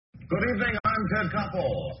Good evening, I'm Ted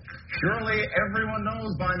Koppel. Surely everyone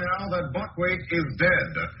knows by now that Buckwheat is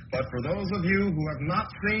dead. But for those of you who have not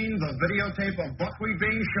seen the videotape of Buckwheat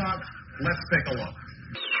being shot, let's take a look.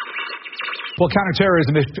 Well,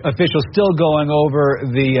 counterterrorism officials still going over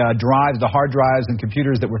the hard drives and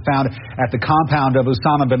computers that were found at the compound of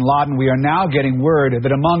Osama bin Laden. We are now getting word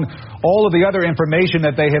that among all of the other information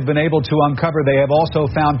that they have been able to uncover, they have also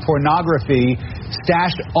found pornography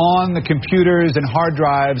stashed on the computers and hard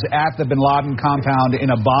drives at the bin Laden compound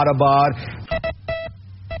in Abbottabad.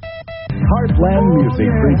 Heartland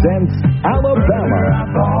Music presents Alabama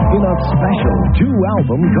in a special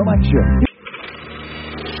 2-album collection.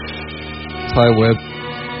 Ty Webb,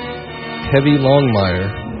 Heavy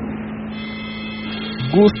Longmire,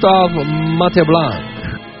 Gustav Mateblanc.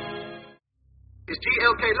 Is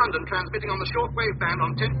GLK London transmitting on the shortwave band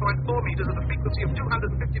on 10.4 meters at a frequency of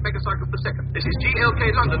 250 megacycles per second. This is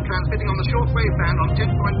GLK London transmitting on the shortwave band on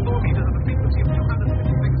 10.4 meters at a frequency of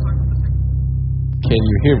 250 megacycles per second. Can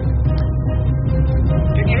you hear me?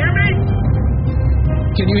 Can you hear me?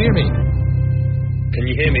 Can you hear me? Can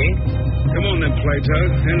you hear me? Come on then, Plato.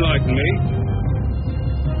 Enlighten me.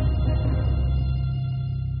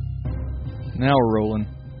 Now we're rolling.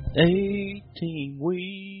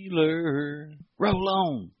 18-wheeler. Roll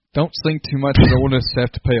on. Don't sing too much, because I want us to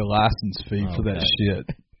have to pay a license fee for that shit.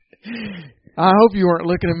 I hope you weren't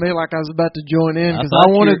looking at me like I was about to join in, because I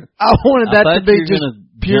wanted that to be just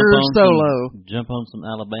pure solo. Jump on some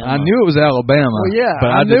Alabama. I knew it was Alabama. Well, yeah,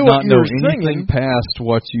 but I did not know anything singing past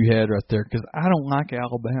what you had right there, because I don't like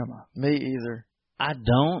Alabama. Me either. I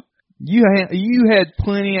don't. You had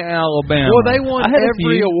plenty of Alabama. Well, they won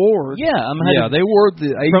every award. Yeah, they were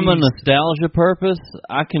the 80s. From a nostalgia purpose,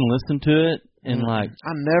 I can listen to it and I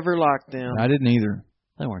never liked them. I didn't either.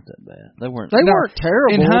 They weren't that bad. They weren't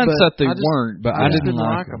terrible. In hindsight, they weren't, but I didn't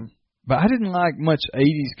like them. But I didn't like much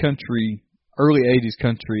 80s country, early 80s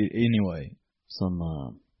country anyway.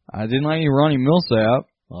 I didn't like any Ronnie Millsap.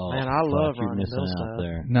 Oh, man, I love Ronnie Millsap. Out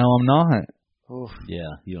there. No, I'm not. Oof.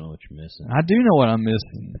 Yeah, you don't know what you're missing. I do know what I'm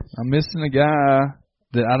missing. I'm missing a guy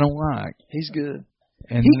that I don't like. He's good.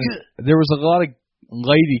 And there was a lot of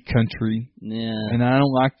lady country. Yeah. And I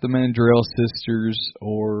don't like the Mandrell sisters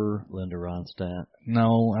or Linda Ronstadt.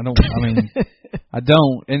 No, I don't. I mean, I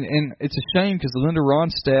don't. And it's a shame, because Linda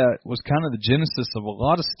Ronstadt was kind of the genesis of a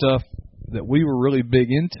lot of stuff that we were really big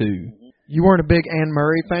into. You weren't a big Anne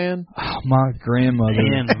Murray fan? Oh, my grandmother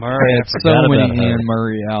Anne Murray had so many Anne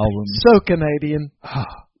Murray albums. So Canadian.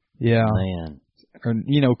 Yeah. Man. Or,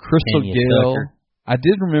 Crystal Gayle. I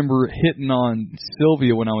did remember hitting on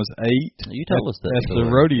Sylvia when I was 8. You told us that. At the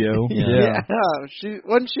rodeo. Yeah.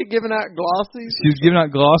 Wasn't she giving out glossies? She was giving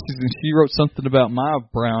out glossies, and she wrote something about my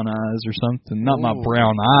brown eyes or something. Not my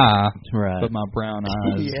brown eye, but my brown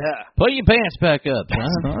eyes. Yeah. Put your pants back up,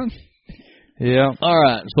 son. Yeah. All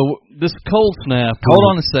right. So this cold snap. Hold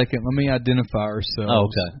on a second. Let me identify ourselves. Oh,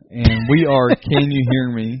 okay. And we are Can You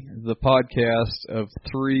Hear Me? The podcast of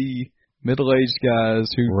 3 middle-aged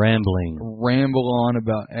guys who ramble on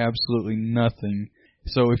about absolutely nothing.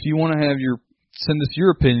 So if you want to send us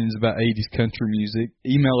your opinions about 80s country music,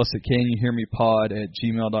 email us at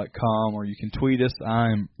canyouhearmepod@gmail.com, or you can tweet us.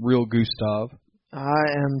 I'm Real Gustav. I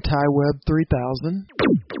am Ty Webb 3000.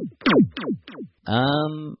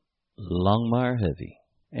 I'm Longmire Heavy.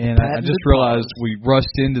 And I just realized we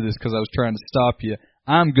rushed into this because I was trying to stop you.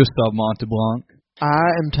 I'm Gustav Monteblanc.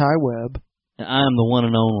 I am Ty Webb. And I am the one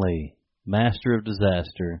and only Master of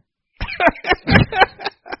Disaster,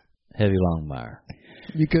 Heavy Longmire.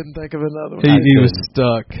 You couldn't think of another one. He was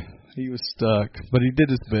stuck. He was stuck, but he did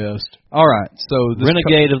his best. All right, so this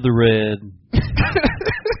Renegade of the Red,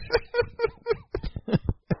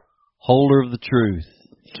 Holder of the Truth,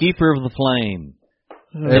 Keeper of the Flame,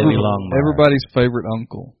 Heavy Longmire. Everybody's favorite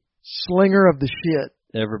uncle. Slinger of the shit.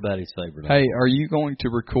 Everybody's favorite. Hey, are you going to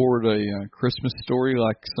record a Christmas story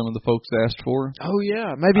like some of the folks asked for? Oh,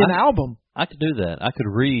 yeah. Maybe an album. I could do that. I could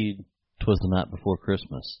read 'Twas the Night Before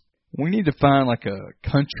Christmas. We need to find like a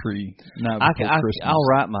country Night Before Christmas. I'll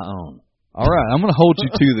write my own. All right. I'm going to hold you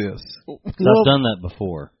to this. I've done that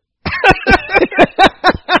before.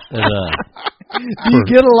 Do you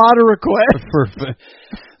get a lot of requests?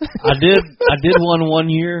 I did one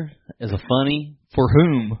year as a funny. For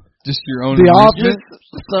whom? Just your own. The Office?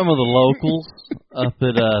 Some of the locals up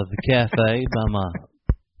at the cafe by my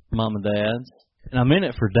mom and dad's. And I'm in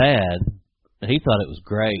it for Dad. And he thought it was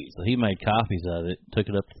great, so he made copies of it, took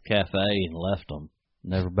it up to the cafe, and left them.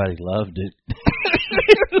 And everybody loved it.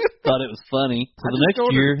 Thought it was funny. So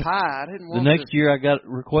the next year I got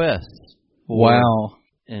requests. Wow.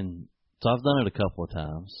 And so I've done it a couple of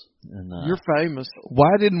times. And you're famous.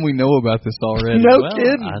 Why didn't we know about this already? No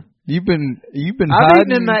kidding. You've been I've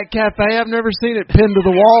eaten in that cafe. I've never seen it pinned to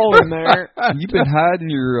the wall in there. You've been hiding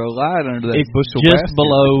your light under that bushel just basket.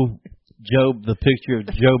 Below the picture of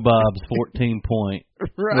Joe Bob's 14-point.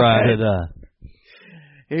 Right.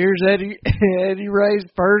 Here's Eddie Ray's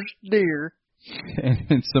first deer.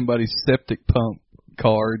 And somebody's septic pump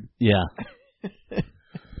card. Yeah.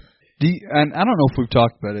 And I don't know if we've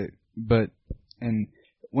talked about it, but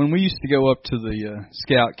when we used to go up to the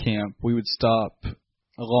scout camp, we would stop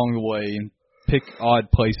along the way and pick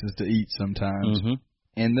odd places to eat sometimes. Mm-hmm.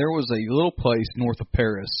 And there was a little place north of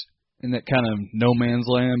Paris, in that kind of no man's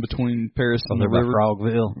land between Paris and the river.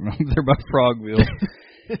 Frogville. They're by Frogville.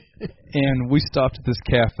 And we stopped at this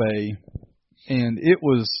cafe, and it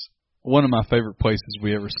was one of my favorite places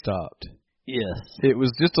we ever stopped. Yes. It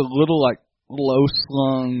was just a little,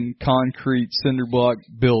 low-slung concrete cinder block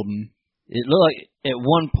building. It looked like at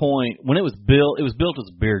one point, when it was built as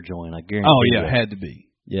a beer joint, I guarantee. Oh, yeah, it had to be.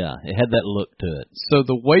 Yeah, it had that look to it. So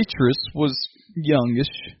the waitress was youngish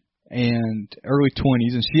and early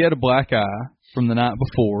 20s, and she had a black eye from the night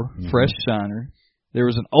before, fresh shiner. There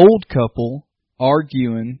was an old couple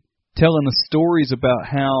arguing, telling us stories about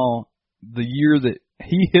how the year that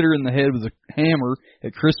he hit her in the head with a hammer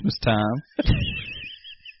at Christmas time.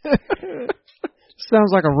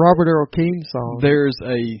 Sounds like a Robert Earl Keen song. There's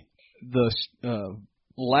the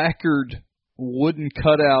lacquered wooden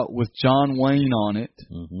cutout with John Wayne on it,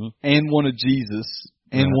 and one of Jesus,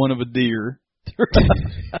 and one of a deer.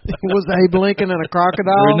 Was Abe Lincoln and a crocodile?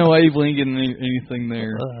 There was no Abe Lincoln anything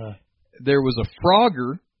there. There was a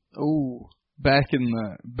Frogger back in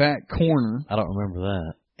the back corner. I don't remember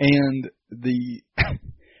that. And the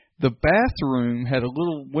bathroom had a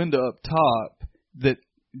little window up top that,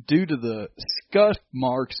 due to the scuff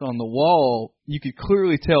marks on the wall, you could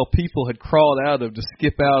clearly tell people had crawled out of to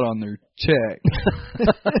skip out on their check.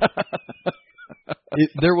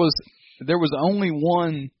 There was only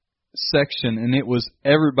one section, and it was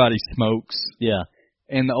everybody smokes. Yeah.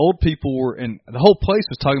 And the old people and the whole place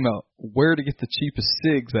was talking about where to get the cheapest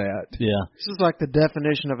cigs at. Yeah. This is like the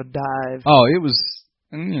definition of a dive. Oh, it was,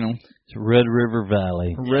 it's Red River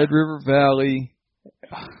Valley. Red River Valley.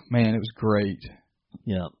 Man, it was great.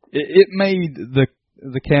 Yeah. It made the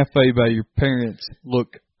cafe by your parents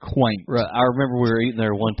look quaint. Right. I remember we were eating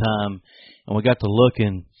there one time, and we got to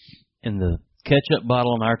looking, and the ketchup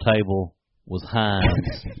bottle on our table was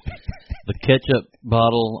Heinz. The ketchup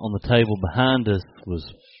bottle on the table behind us was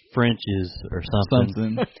French's or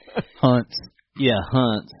something. Hunt's. Yeah,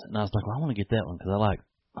 Hunt's. And I was like, well, I want to get that one because I like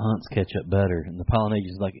Hunt's ketchup better. And the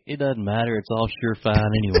Polynesian's like, it doesn't matter. It's all sure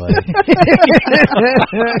fine anyway.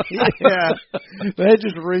 Yeah. They're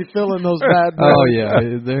just refilling those bad boys. Oh, yeah.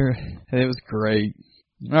 It was great.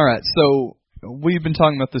 All right, so we've been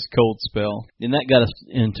talking about this cold spell. And that got us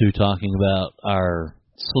into talking about our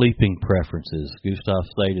sleeping preferences. Gustav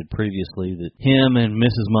stated previously that him and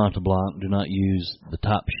Mrs. Monteblanc do not use the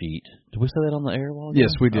top sheet. Did we say that on the air a while ago?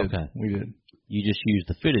 Yes, we did. Okay. We did. You just use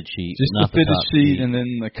the fitted sheet. Just not the fitted top sheet and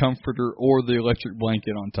then the comforter or the electric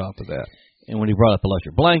blanket on top of that. And when he brought up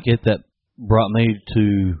electric blanket, that brought me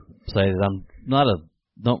to say that I'm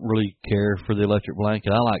don't really care for the electric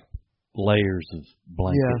blanket. I like layers of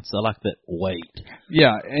blankets. Yeah. I like that weight.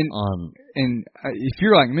 Yeah, and if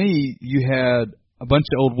you're like me, you had a bunch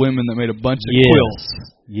of old women that made a bunch of quilts.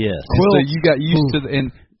 Yes. Quilts. So you got used to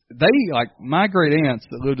and they, like my great aunts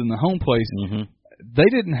that lived in the home place, they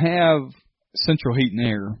didn't have central heat and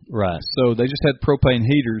air. Right. So they just had propane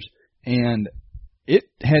heaters, and it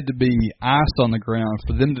had to be ice on the ground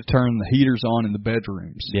for them to turn the heaters on in the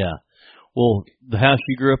bedrooms. Yeah. Well, the house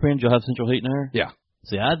you grew up in, did you have central heat and air? Yeah.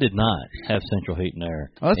 See, I did not have central heat and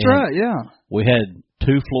air. Oh, that's right, yeah. We had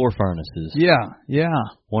 2 floor furnaces. Yeah.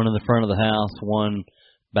 One in the front of the house, one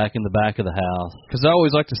back in the back of the house. Because I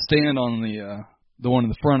always like to stand on the one in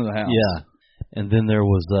the front of the house. Yeah. And then there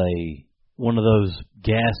was one of those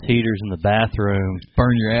gas heaters in the bathroom.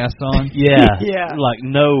 Burn your ass on? Yeah. Yeah. Like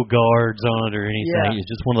no guards on it or anything. Yeah. It's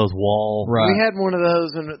just one of those wall. Right. We had one of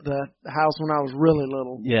those in the house when I was really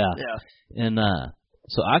little. Yeah. Yeah. And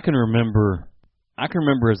so I can remember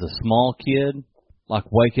as a small kid, like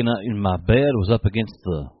waking up in my bed was up against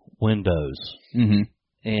the windows. Mm-hmm.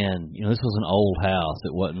 And, this was an old house.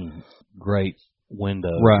 It wasn't great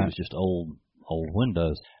windows. Right. It was just old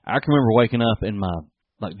windows. I can remember waking up in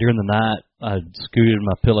during the night, I had scooted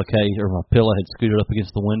my pillowcase, or my pillow had scooted up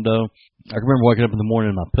against the window. I can remember waking up in the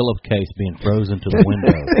morning and my pillowcase being frozen to the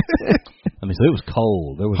window. I mean, so it was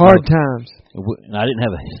cold. There was hard times. And I didn't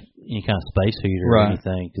have any kind of space heater or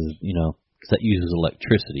anything because, that uses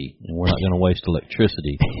electricity, and we're not going to waste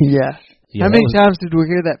electricity. Yeah. Yeah, How many times did we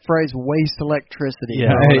hear that phrase, waste electricity?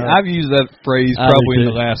 Yeah, hey, I've used that phrase probably in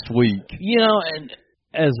the last week. You know, and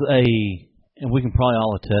and we can probably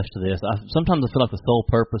all attest to this, sometimes I feel like the sole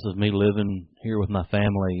purpose of me living here with my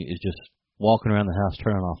family is just walking around the house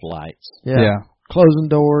turning off lights. Yeah. Closing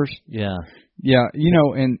doors. Yeah. Yeah, you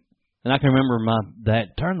know, and I can remember my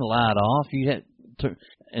dad, turn the light off. You had to,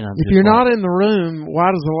 and I'm if you're not in the room,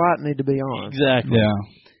 why does the light need to be on? Exactly. Yeah.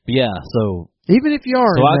 Yeah, so... Even if you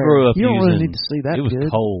are so in I there, grew up you don't really need to see that it was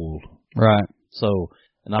good. cold. Right. So,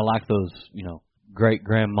 and I like those, you know,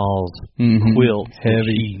 great-grandma's quilts.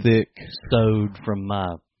 Heavy, thick. Sewed from my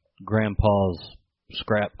grandpa's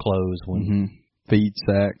scrap clothes when... Feed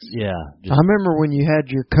sacks. Yeah. I remember when you had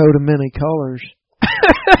your coat of many colors.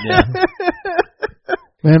 Yeah.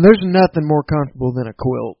 Man, there's nothing more comfortable than a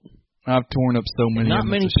quilt. I've torn up so many. Not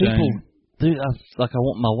many people. Dude, I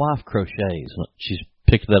want my wife crochets. She's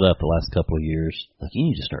picked that up the last couple of years. Like, you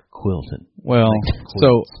need to start quilting. Well,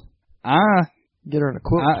 so I get her in a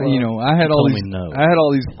quilt. You know, I had all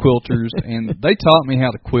these quilters, and they taught me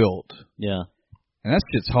how to quilt. Yeah. And that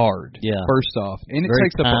shit's hard. Yeah. First off, and it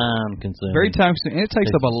takes up very time consuming, and it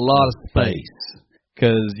takes up a lot of space.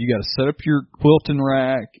 Because you got to set up your quilting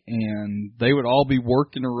rack, and they would all be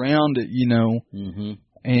working around it, you know.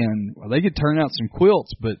 And they could turn out some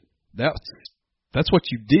quilts, but that's what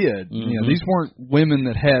you did. You know, these weren't women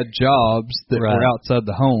that had jobs that were outside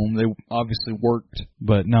the home. They obviously worked,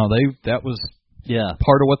 but no, that was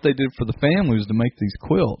part of what they did for the family was to make these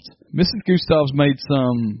quilts. Mrs. Gustav's made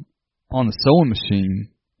some on the sewing machine.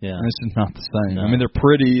 Yeah, and it's just not the same. No. I mean, they're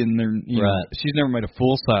pretty, and they're you know, she's never made a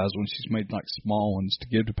full size one. She's made like small ones to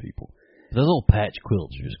give to people. Those little patch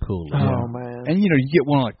quilts are just cool. Oh man! And you know, you get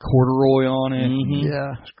one like corduroy on it.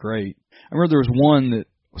 Yeah, it's great. I remember there was one that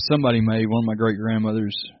somebody made, one of my great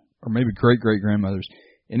grandmothers, or maybe great grandmothers,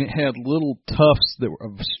 and it had little tufts that were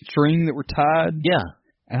of string that were tied. Yeah.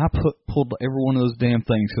 And I pulled every one of those damn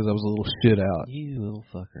things because I was a little shit out. You little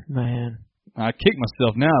fucker. Man. I kick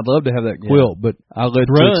myself now. I'd love to have that quilt, but I let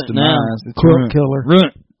Runt now. Quilt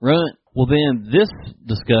killer. Runt. Well, then this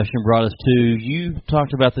discussion brought us to, you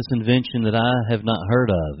talked about this invention that I have not heard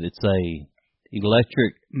of. It's a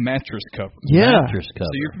electric mattress cover. Yeah. Mattress cover.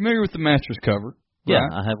 So you're familiar with the mattress cover? Yeah,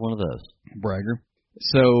 right? I have one of those. Bragger.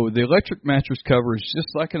 So the electric mattress cover is just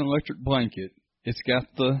like an electric blanket. It's got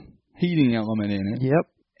the heating element in it. Yep.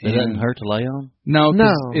 It doesn't hurt to lay on? No.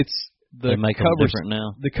 It's they make them different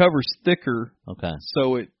now. The cover's thicker. Okay.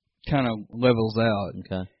 So it kind of levels out.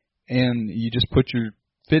 Okay. And you just put your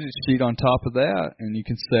fitted sheet on top of that, and you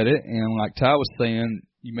can set it. And like Ty was saying,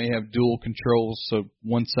 you may have dual controls, so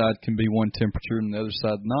one side can be one temperature and the other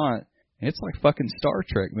side not. And it's like fucking Star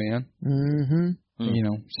Trek, man. You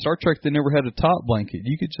know, Star Trek, they never had a top blanket.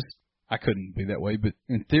 You could just, I couldn't be that way, but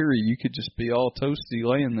in theory, you could just be all toasty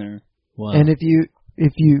laying there. Wow. And if you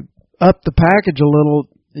up the package a little,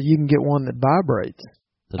 you can get one that vibrates.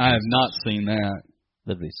 I have not seen that.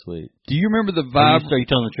 That'd be sweet. Do you remember the Are you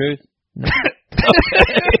telling the truth?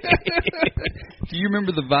 Do you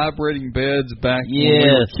remember the vibrating beds back when we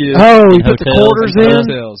Yes. were kids? Oh, you put the quarters in?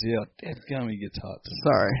 Hotels, yeah. That gummy gets hot.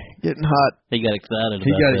 Sorry, getting hot. He got excited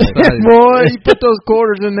He about got that. excited. Boy, you put those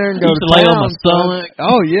quarters in there and go to lay town, on my stomach.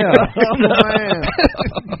 Oh, yeah. Oh, man.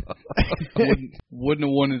 Wouldn't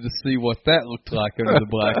have wanted to see what that looked like under the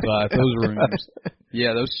black light, those rooms.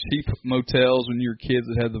 Yeah, those cheap motels when you were kids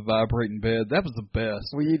that had the vibrating bed, that was the best.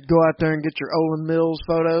 Well, you'd go out there and get your Olin Mills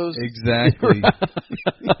photos. Exactly.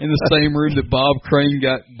 In the same room that Bob Crane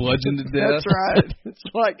got bludgeoned to death. That's right. It's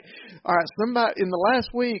like, all right, somebody in the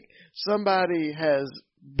last week, somebody has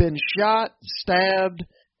been shot, stabbed,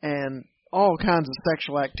 and all kinds of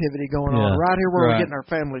sexual activity going on right here where we're getting our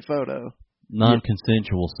family photo.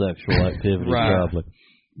 Non-consensual sexual activity, probably.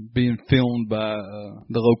 Being filmed by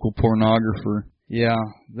the local pornographer. Yeah,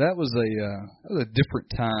 that was a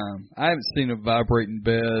different time. I haven't seen a vibrating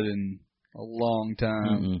bed in a long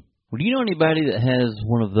time. Well, do you know anybody that has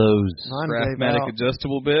one of those Craftmatic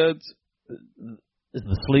adjustable beds? Is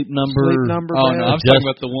the Sleep Number? Sleep Number Oh, bed? no, I was talking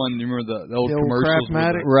about the one, you remember the old commercials?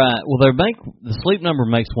 Craftmatic? Right. Well, the Sleep Number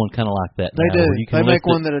makes one kind of like that. They now, do. Where you can They make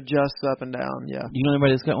lift one that adjusts up and down, yeah. You know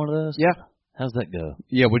anybody that's got one of those? Yeah. How's that go?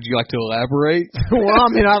 Yeah, would you like to elaborate? Well, I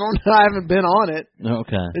mean, I haven't been on it.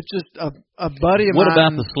 Okay. It's just a buddy of mine. What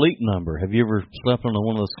about the Sleep Number? Have you ever slept on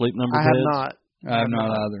one of those Sleep Number beds? I have not. I have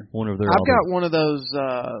not either. I've got one of those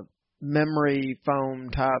memory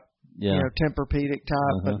foam type, you know, Tempur-Pedic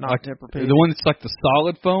type, but not like Tempur-Pedic. The one that's like the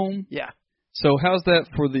solid foam? Yeah. So how's that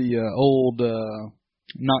for the old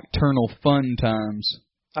nocturnal fun times?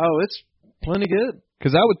 Oh, it's plenty good.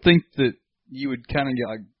 Because I would think that you would kind of get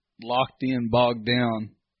like locked in, bogged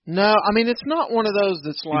down No, I mean, it's not one of those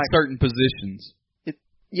that's like... in certain positions.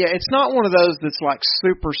 Yeah, it's not one of those that's like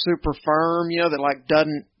super, super firm, that like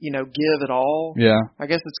doesn't, give at all. Yeah. I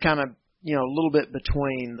guess it's kind of, a little bit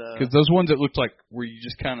between the... Because those ones that looked like where you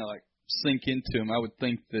just kind of like sink into them, I would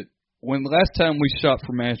think that when the last time we shopped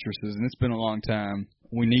for mattresses, and it's been a long time,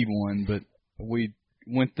 we need one, but we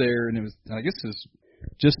went there and it was, I guess it was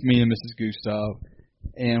just me and Mrs. Gustav,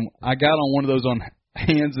 and I got on one of those on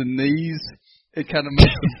hands and knees. It kind of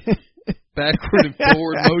makes backward and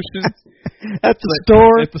forward motions. At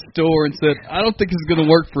the store and said, I don't think this is going to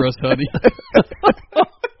work for us, honey.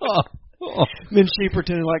 Then she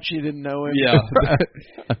pretended like she didn't know him. Yeah.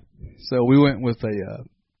 So we went with a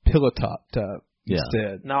pillow top type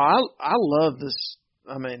instead. No, I love this.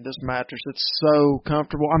 I mean, this mattress. It's so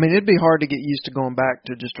comfortable. I mean, it'd be hard to get used to going back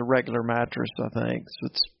to just a regular mattress, I think. So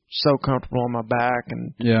it's so comfortable on my back.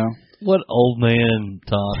 And yeah. What old man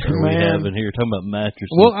talk are we having here talking about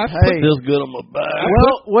mattresses? Well, it feels good on my back.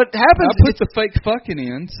 What happens? I put the fake fucking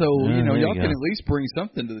in, so y'all can at least bring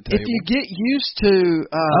something to the table. If you get used to,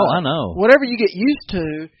 I know. Whatever you get used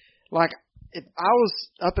to, like if I was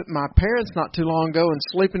up at my parents' not too long ago and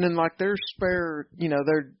sleeping in like their spare,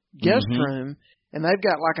 their guest room, and they've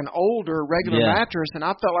got like an older regular mattress, and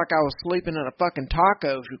I felt like I was sleeping in a fucking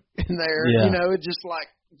taco in there. Yeah. It just like.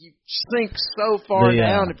 You sink so far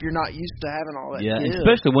down if you're not used to having all that. Yeah,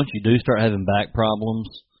 especially once you do start having back problems.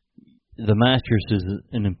 The mattress is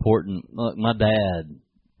an important. Look, my dad,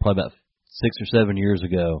 probably about 6 or 7 years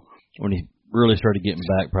ago, when he really started getting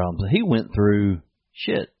back problems, he went through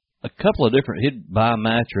a couple of different. He'd buy a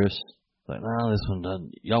mattress. Like, no, this one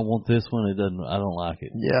doesn't. Y'all want this one? It doesn't. I don't like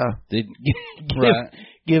it. Yeah. They'd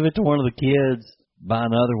give it to one of the kids, buy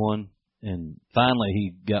another one, and finally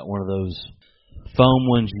he got one of those foam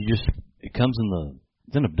ones. It comes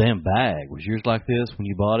it's in a damn bag. Was yours like this when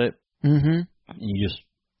you bought it? Mm-hmm. And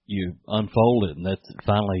you unfold it, and that's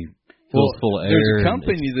finally fills full of air. There's a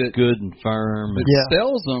company that's good and firm. That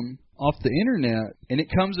sells them off the internet, and it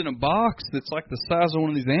comes in a box that's like the size of one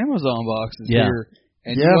of these Amazon boxes here.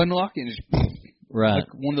 And you unlock it, and it's like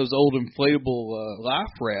one of those old inflatable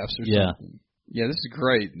life rafts or something. Yeah, this is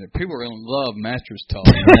great. People are going to love mattress talk.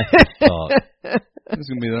 This is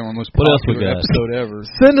going to be our most popular episode ever.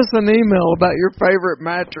 Send us an email about your favorite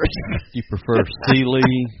mattress. You prefer Sealy?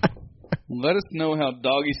 Let us know how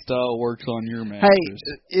Doggy Style works on your mattress.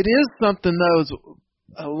 Hey, it is something though,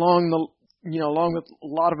 along with a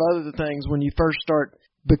lot of other things when you first start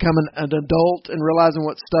becoming an adult and realizing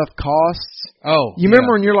what stuff costs. Oh, you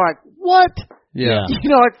remember when you're like, what? Yeah.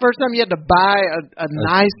 Like first time you had to buy a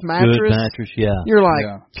nice mattress. Good mattress, yeah. You're like,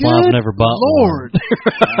 good I've never bought Lord.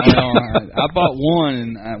 I bought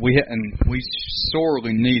one, and we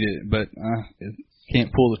sorely need it, but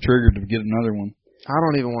can't pull the trigger to get another one. I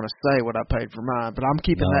don't even want to say what I paid for mine, but I'm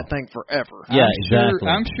keeping that thing forever. Yeah, exactly.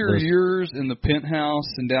 I'm sure yours in the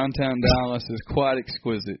penthouse in downtown Dallas is quite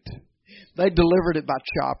exquisite. They delivered it by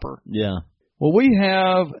chopper. Yeah. Well, we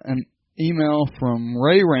have an email from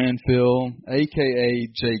Ray Ranfield, a.k.a.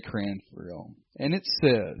 Jay Cranfield, and it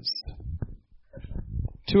says,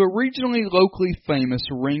 to a regionally, locally famous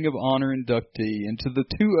Ring of Honor inductee and to the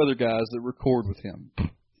two other guys that record with him.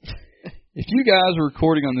 If you guys are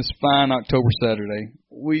recording on this fine October Saturday,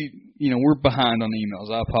 we're behind on emails.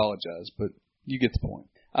 I apologize, but you get the point.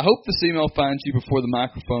 I hope this email finds you before the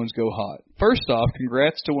microphones go hot. First off,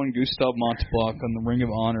 congrats to one Gustav Monteblonk on the Ring of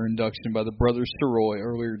Honor induction by the brothers Soroy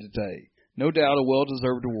earlier today. No doubt a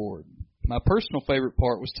well-deserved award. My personal favorite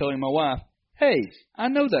part was telling my wife, hey, I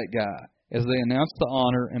know that guy, as they announced the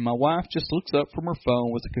honor, and my wife just looks up from her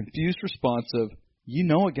phone with a confused response of, you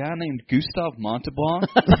know a guy named Gustav Monteblonk?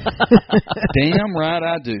 Damn right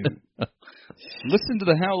I do. Listen to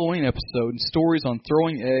the Halloween episode and stories on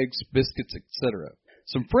throwing eggs, biscuits, etc.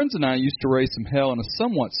 Some friends and I used to raise some hell in a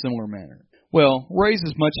somewhat similar manner. Well, raise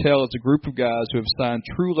as much hell as a group of guys who have signed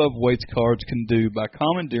True Love Waits cards can do by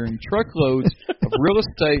commandeering truckloads of real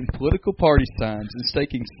estate and political party signs and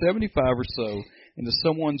staking 75 or so into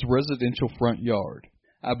someone's residential front yard.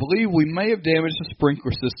 I believe we may have damaged a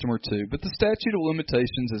sprinkler system or two, but the statute of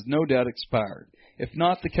limitations has no doubt expired. If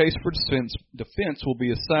not, the case for defense will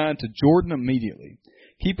be assigned to Jordan immediately.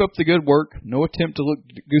 Keep up the good work. No attempt to look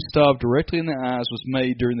Gustav directly in the eyes was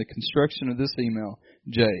made during the construction of this email.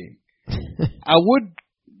 Jay. I would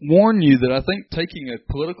warn you that I think taking a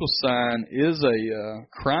political sign is a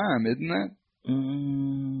crime, isn't that?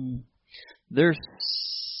 There's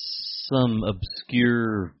some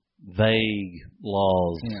obscure, vague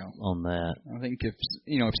laws on that. I think if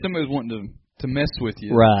somebody's wanting to mess with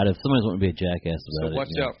you, right? If somebody's wanting to be a jackass about it,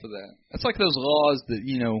 watch out for that. That's like those laws that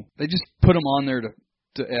they just put them on there to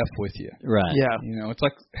to F with you. Right. Yeah. You know, it's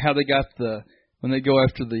like how they got when they go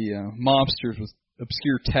after the mobsters with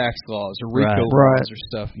obscure tax laws or RICO laws or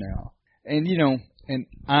stuff now. And, you know, and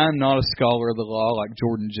I'm not a scholar of the law like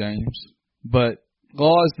Jordan James, but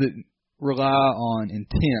laws that rely on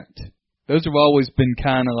intent, those have always been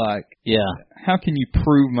kind of like, how can you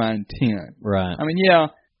prove my intent? Right. I mean, yeah,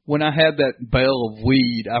 when I had that bale of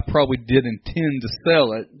weed, I probably did intend to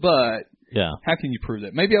sell it, but how can you prove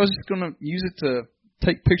that? Maybe I was just going to use it to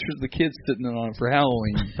take pictures of the kids sitting on it for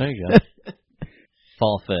Halloween. There you go.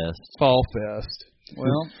 Fall Fest.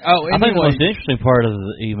 Well, I think the most interesting part of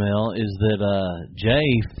the email is that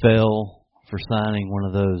Jay fell for signing one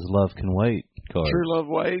of those Love Can Wait cards. True Love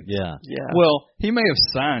Waits? Yeah. Well, he may have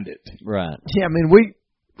signed it. Right. Yeah, I mean,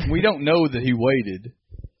 we don't know that he waited.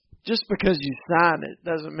 Just because you sign it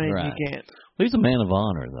doesn't mean you can't. Well, he's a man of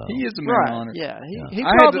honor, though. He is a man of honor. Yeah, he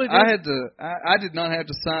probably did. I did not have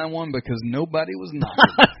to sign one because nobody was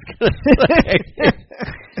knocking.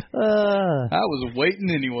 I was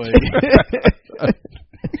waiting anyway.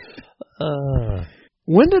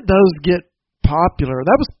 When did those get popular?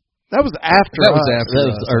 That was after that was us. After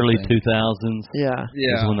that was us, early 2000s. Yeah.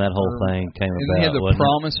 Is when that whole thing came and about. And he had the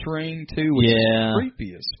promise ring, too, which is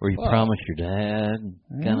creepy as fuck. Where you promise your dad.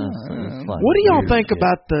 What do y'all think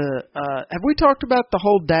about have we talked about the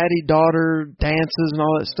whole daddy-daughter dances and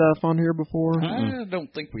all that stuff on here before? I don't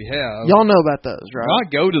think we have. Y'all know about those, right? I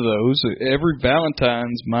go to those. Every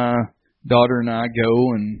Valentine's, my daughter and I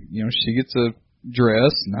go, and, you know, she gets a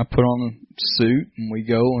dress, and I put on a suit, and we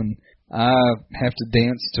go, and I have to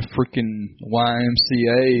dance to freaking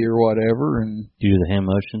YMCA or whatever, and you do the hand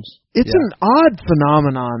motions. It's an odd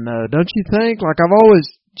phenomenon, though, don't you think? Like I've always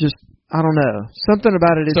I don't know, something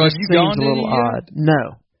about it. It so just seems a little odd.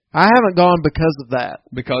 No, I haven't gone because of that.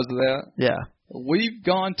 Because of that? Yeah, we've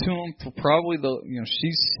gone to them for probably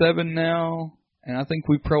she's 7 now, and I think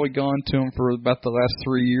we've probably gone to them for about the last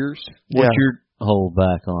 3 years. What's your hold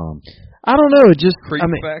back on them? I don't know. It just creep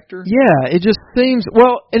factor. Yeah, it just seems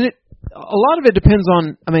and it. A lot of it depends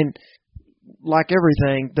on, I mean, like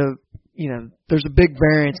everything, there's a big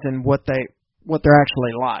variance in what they're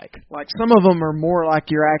actually like. Like some of them are more like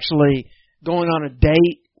you're actually going on a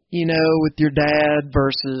date, with your dad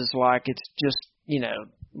versus like it's just,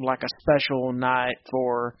 like a special night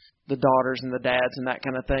for the daughters and the dads and that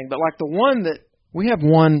kind of thing. But like we have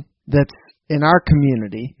one that's in our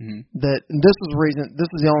community that, and this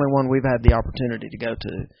is the only one we've had the opportunity to go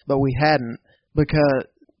to, but we hadn't because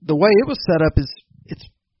the way it was set up it's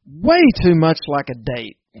way too much like a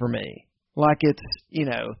date for me. Like it's, you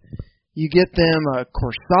get them a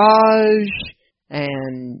corsage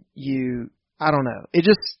and I don't know. It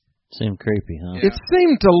just seemed creepy, huh? It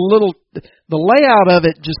seemed the layout of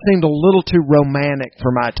it just seemed a little too romantic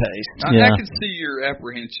for my taste. I can see your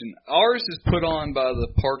apprehension. Ours is put on by the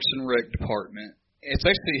Parks and Rec department. It's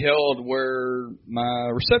actually held where my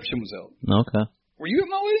reception was held. Okay. Were you at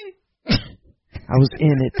my wedding? I was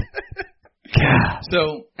in it. God.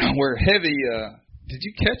 So we're heavy. Did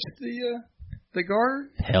you catch the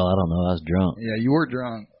garter? Hell, I don't know. I was drunk. Yeah, you were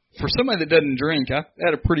drunk. For somebody that doesn't drink, I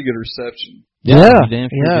had a pretty good reception. Yeah,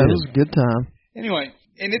 it was a good time. Anyway,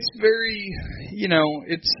 and it's very,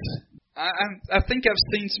 it's. I think I've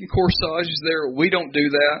seen some corsages there. We don't do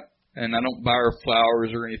that, and I don't buy her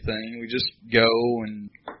flowers or anything. We just go and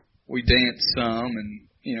we dance some, and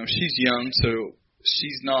she's young, so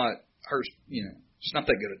she's not. She's not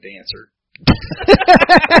that good a dancer.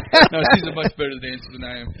 No, she's a much better dancer than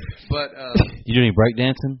I am. But you do any break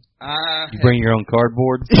dancing? You bring your own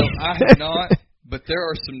cardboard? So I have not, but there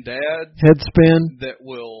are some dads head spin that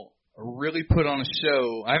will really put on a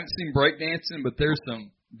show. I haven't seen break dancing, but there's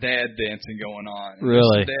some dad dancing going on.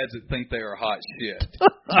 Really? There's some dads that think they are hot shit.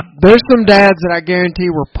 There's some dads that I guarantee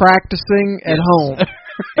were practicing at home.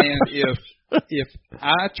 And if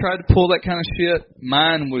I tried to pull that kind of shit,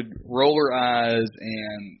 mine would roll her eyes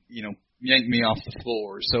and, yank me off the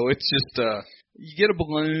floor. So it's just, you get a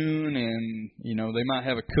balloon and, they might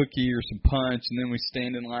have a cookie or some punch, and then we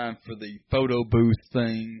stand in line for the photo booth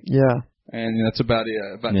thing. Yeah. And that's about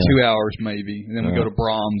it, 2 hours maybe. And then we go to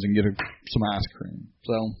Brahms and get some ice cream.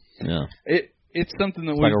 So it's something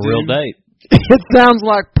that we like a real date. It sounds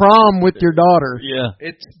like prom with your daughter. Yeah.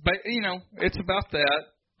 It's about that.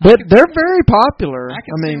 But they're very popular. I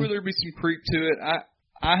can see where there'd be some creep to it.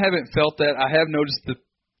 I haven't felt that. I have noticed that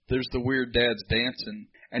there's the weird dads dancing.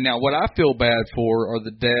 And now what I feel bad for are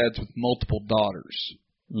the dads with multiple daughters.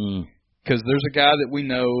 Because there's a guy that we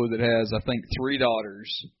know that has, I think, 3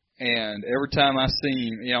 daughters. And every time I see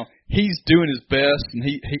him, he's doing his best, and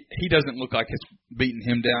he doesn't look like it's beating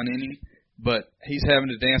him down any. But he's having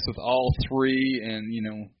to dance with all three and,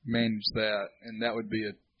 manage that, and that would be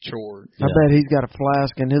a chore. I bet he's got a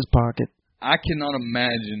flask in his pocket. I cannot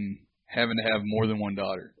imagine having to have more than one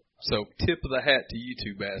daughter. So tip of the hat to you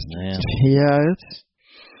two bastards. Man. Yeah,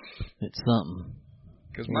 it's something.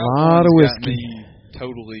 Because my lot of whiskey. got me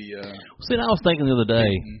totally. See, I was thinking the other day.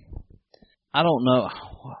 I don't know.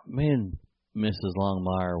 Me and Mrs.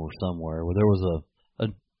 Longmire were somewhere where there was a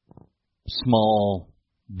small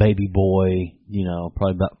baby boy,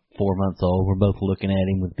 probably about 4 months old. We're both looking at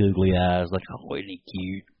him with googly eyes, like, oh, isn't he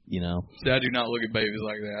cute? See, I do not look at babies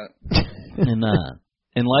like that.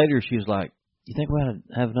 And later she was like, you think we're going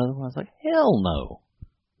to have another one? I was like, hell no.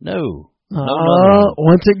 No.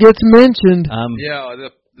 Once it gets mentioned.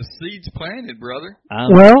 The seed's planted, brother.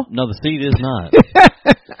 No, the seed is not.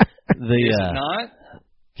 Is it not?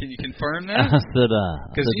 Can you confirm that? I said,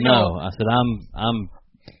 no. I said, I'm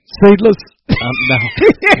seedless. No.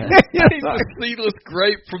 He's a seedless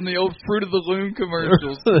grape from the old Fruit of the Loom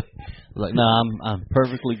commercials. Like, no, I'm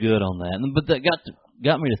perfectly good on that. But that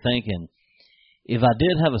got me to thinking, if I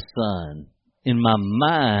did have a son, in my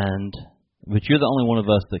mind, but you're the only one of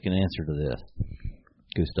us that can answer to this,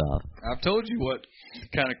 Gustav. I've told you what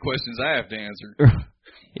kind of questions I have to answer.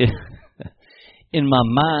 In my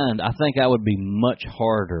mind, I think I would be much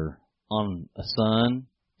harder on a son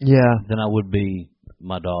than I would be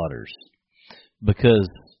my daughters. Because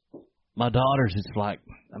my daughters, it's like,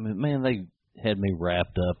 man, they had me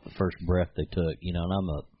wrapped up the first breath they took, and I'm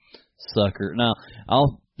a sucker. Now,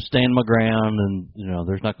 I'll stand my ground, and,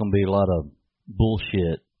 there's not going to be a lot of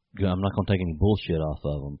bullshit. I'm not going to take any bullshit off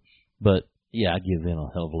of them. But, yeah, I give in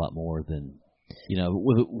a hell of a lot more than,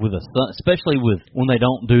 with a son, especially when they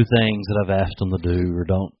don't do things that I've asked them to do or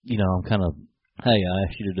don't, I'm kind of, hey, I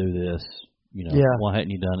asked you to do this, why hadn't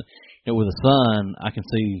you done it? With a son, I can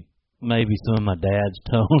see maybe some of my dad's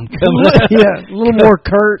tone coming out. Yeah, a little more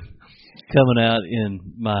curt. Coming out in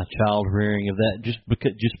my child rearing of that just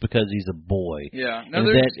because he's a boy. Yeah. And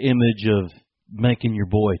that image of making your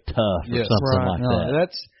boy tough or something like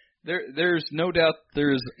that. There's no doubt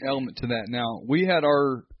there is an element to that. Now, we had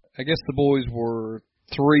I guess the boys were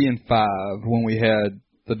 3 and 5 when we had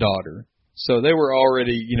the daughter. So they were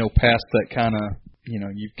already, past that kind of,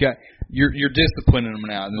 you're disciplining them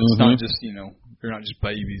now. It's not just, they're not just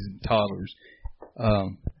babies and toddlers.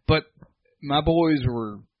 But my boys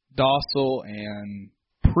were docile and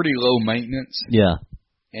pretty low maintenance. Yeah.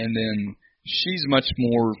 And then she's much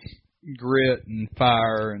more grit and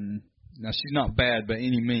fire, and now she's not bad by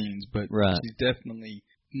any means, but she's definitely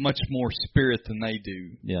much more spirit than they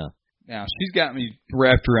do. Yeah. Now, she's got me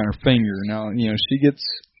wrapped around her finger. Now, she gets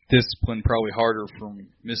disciplined probably harder from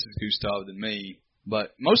Mrs. Gustav than me,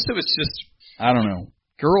 but most of it's just, I don't know.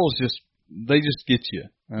 Girls they just get you.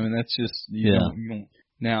 That's just, you don't.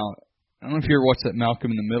 Now, I don't know if you ever watched that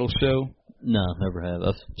Malcolm in the Middle show. No, never have.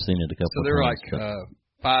 I've seen it a couple of times. So there were like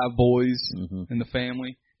 5 boys in the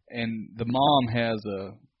family, and the mom has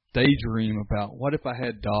a daydream about what if I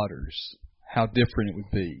had daughters, how different it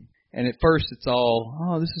would be. And at first it's all,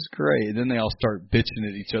 oh, this is great. And then they all start bitching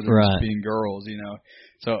at each other for being girls,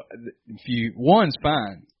 So if one's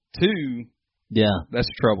fine. 2, that's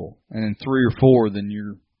trouble. And then 3 or 4, then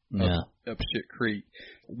you're up shit creek.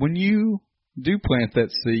 When you do plant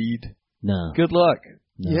that seed, good luck.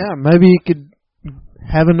 No. Yeah, maybe you could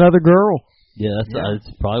have another girl. Yeah,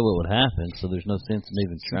 that's probably what would happen, so there's no sense in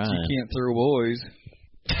even trying. Since you can't throw boys.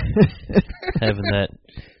 Having that.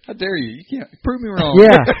 How dare you? You can't prove me wrong.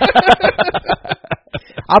 Yeah.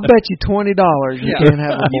 I'll bet you $20 you can't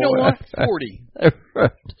have a boy. You know what? 40.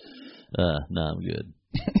 No, I'm good.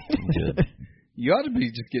 I'm good. You ought to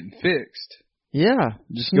be just getting fixed. Yeah.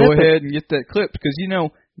 Just go ahead and get that clipped, because,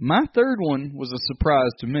 my third one was a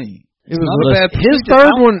surprise to me. It's not a bad his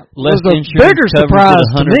third one was a bigger surprise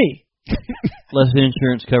to me. Less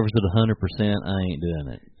insurance covers it 100%. I ain't doing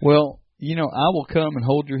it. Well, I will come and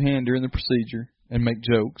hold your hand during the procedure and make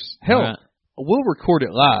jokes. Hell, we'll record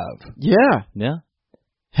it live. Yeah. Yeah.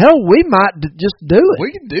 Hell, we might just do it.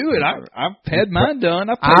 We can do it. I've had mine done.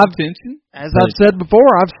 I've paid attention. As I've said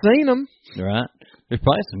before, I've seen them. Right. There's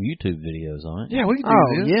probably some YouTube videos on it. Yeah, we can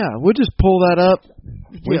do this. Yeah. We'll just pull that up.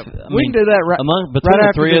 We can do that between the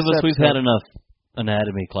after 3 of us, episode. we've had enough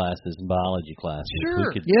anatomy classes and biology classes.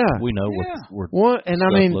 Sure. We know what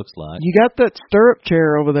stuff looks like. You got that stirrup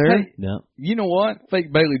chair over there. Hey, you know what?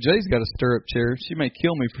 Fake Bailey J's got a stirrup chair. She may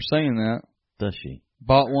kill me for saying that. Does she?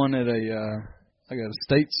 Bought one at a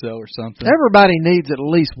estate sale or something. Everybody needs at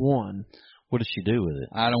least one. What does she do with it?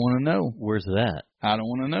 I don't want to know. Where's it at? I don't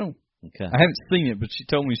want to know. Okay. I haven't seen it, but she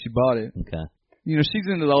told me she bought it. Okay. She's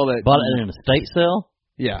into all that. Bought it in an estate sale?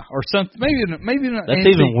 Yeah, or something. Maybe not. That's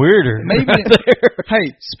even weirder. Maybe. Right there.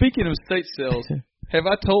 Hey, speaking of estate sales, have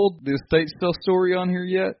I told the estate sale story on here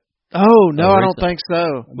yet? Oh no, I don't think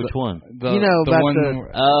so. Which one? You know about the.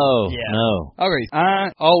 No. Okay,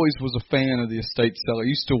 I always was a fan of the estate sale. I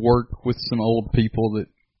used to work with some old people that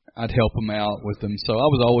I'd help them out with them, so I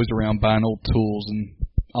was always around buying old tools and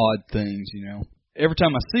odd things. Every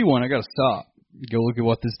time I see one, I got to stop, go look at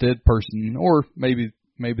what this dead person, or maybe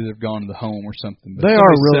they've gone to the home or something. But they are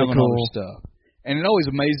really selling cool. Other stuff. And it always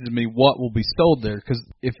amazes me what will be sold there, because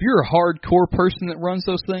if you're a hardcore person that runs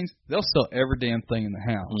those things, they'll sell every damn thing in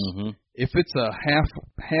the house. Mm-hmm. If it's a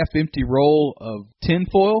half empty roll of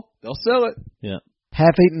tinfoil, they'll sell it. Yeah.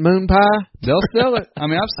 Half-eaten moon pie? They'll sell it. I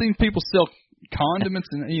mean, I've seen people sell condiments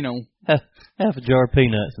and, half a jar of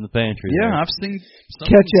peanuts in the pantry. Yeah, there. I've seen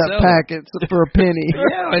ketchup packets for a penny.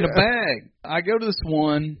 Yeah, in a bag. I go to this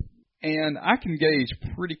one, and I can gauge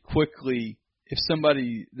pretty quickly if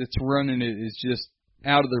somebody that's running it is just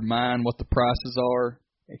out of their mind what the prices are.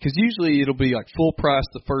 Because usually it'll be like full price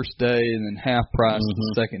the first day and then half price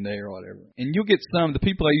the second day or whatever. And you'll get the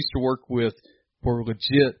people I used to work with were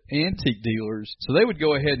legit antique dealers. So they would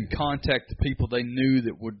go ahead and contact the people they knew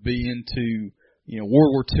that would be into,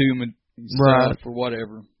 World War II stuff or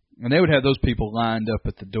whatever. And they would have those people lined up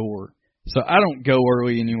at the door. So I don't go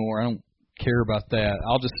early anymore. I don't care about that.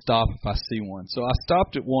 I'll just stop if I see one. So I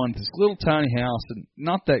stopped at one, this little tiny house, and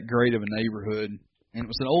not that great of a neighborhood. And it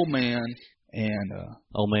was an old man. And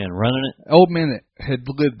old man running it? Old man that had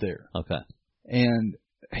lived there. Okay. And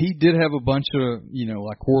he did have a bunch of,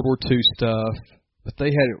 like World War II stuff, but they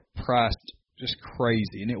had it priced just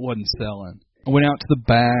crazy, and it wasn't selling. I went out to the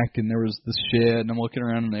back, and there was the shed, and I'm looking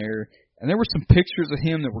around in there, and there were some pictures of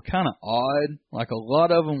him that were kind of odd, like a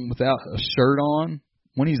lot of them without a shirt on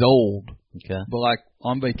when he's old. Okay. But like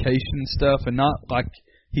on vacation and stuff, and not like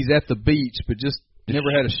he's at the beach, but just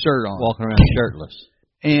never had a shirt on. Walking around shirtless.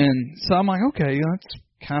 And so I'm like, okay, that's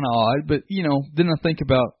kind of odd. But, then I think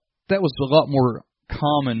about that was a lot more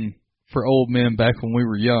common for old men back when we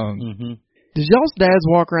were young. Mm-hmm. Did y'all's dads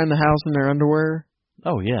walk around the house in their underwear?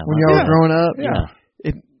 Oh, yeah. When y'all were growing up?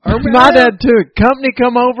 Yeah. My dad, too. Company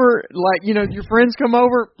come over, like, your friends come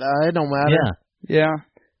over, it don't matter. Yeah.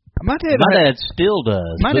 My dad still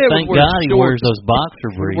does. My but dad thank would wear God he wears those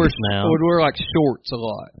boxer briefs now. Would wear like shorts a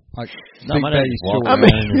lot. Like my dad walks around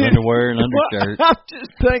in his underwear and undershirt. I'm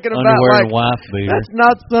just thinking about underwear and wife beater. That's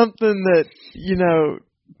not something that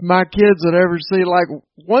my kids would ever see. Like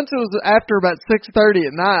once it was after about 6:30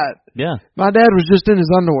 at night. Yeah. My dad was just in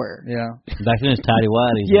his underwear. Yeah. Back in his tidy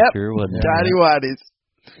whities. Yep. Sure, wasn't it? Tidy whities.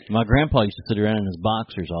 My grandpa used to sit around in his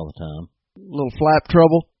boxers all the time. Little flap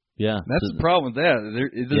trouble. Yeah. That's the problem with that.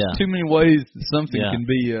 There's too many ways that something can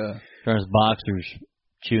be. Turns boxers,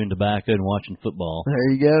 chewing tobacco and watching football.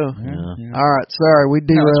 There you go. Yeah. All right. Sorry, we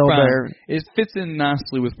derailed there. It fits in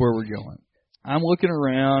nicely with where we're going. I'm looking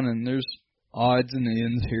around, and there's odds and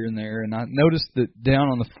ends here and there, and I noticed that down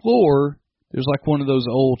on the floor, there's like one of those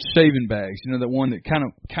old shaving bags. That one that kind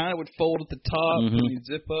of would fold at the top and you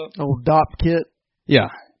zip up. Old DOP kit. Yeah.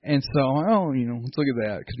 And so, let's look at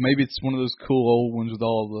that, because maybe it's one of those cool old ones with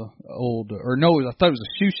all the old, or no, I thought it was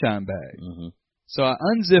a shoe shine bag. Mm-hmm. So I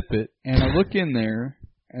unzip it, and I look in there,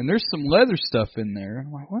 and there's some leather stuff in there.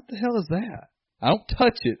 I'm like, what the hell is that? I don't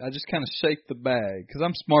touch it. I just kind of shake the bag, because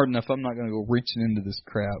I'm smart enough, I'm not going to go reaching into this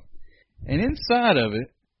crap. And inside of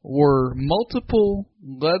it were multiple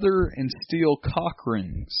leather and steel cock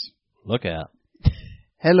rings. Look out.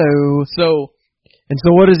 Hello. And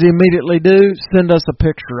so what does he immediately do? Send us a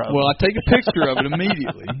picture of it. Well, I take a picture of it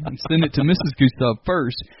immediately and send it to Mrs. Gustav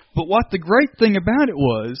first. But what the great thing about it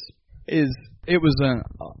was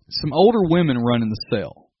some older women running the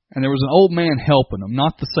sale. And there was an old man helping them,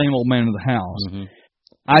 not the same old man in the house. Mm-hmm.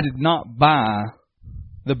 I did not buy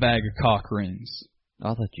the bag of cock rings.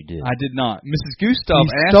 I thought you did. I did not. Mrs. Gustav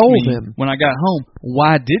asked me when I got home,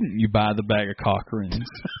 why didn't you buy the bag of cock rings?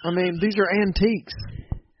 I mean, these are antiques.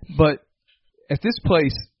 But at this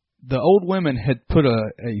place, the old women had put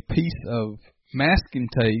a piece of masking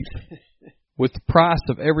tape with the price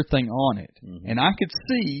of everything on it. Mm-hmm. And I could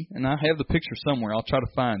see, and I have the picture somewhere, I'll try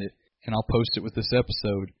to find it, and I'll post it with this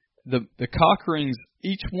episode. The cock rings,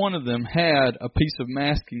 each one of them had a piece of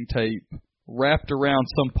masking tape wrapped around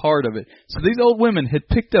some part of it. So these old women had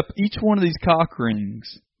picked up each one of these cock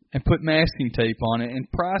rings and put masking tape on it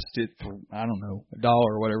and priced it for, I don't know, $1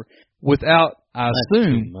 or whatever, without, I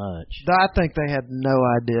assume, too much. I think they had no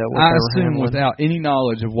idea what I they were assume handling. without any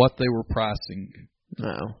knowledge of what they were pricing.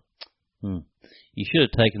 No. You should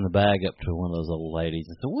have taken the bag up to one of those old ladies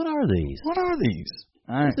and said, what are these? What are these?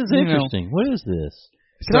 This is interesting. What is this?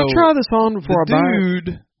 Can I try this on before I buy it?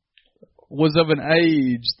 The dude was of an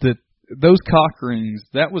age that those cock rings,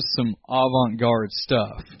 that was some avant-garde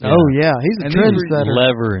stuff. Yeah. Oh, yeah. He's a trendsetter.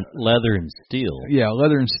 Leather and steel. Yeah,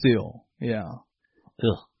 leather and steel. Yeah.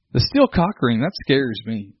 Ugh. The steel cock ring, that scares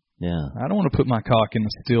me. Yeah. I don't want to put my cock in a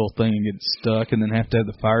steel thing and get it stuck and then have to have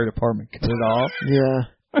the fire department cut it off. Yeah.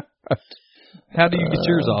 How do you get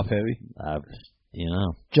yours off, Heavy?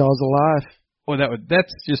 Jaws of life. Well,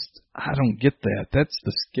 that's just, I don't get that. That's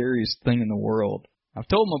the scariest thing in the world. I've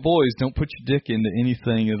told my boys, don't put your dick into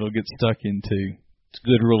anything it'll get stuck into. It's a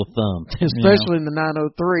good rule of thumb. Especially in the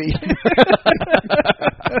 903.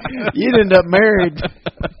 You'd end up married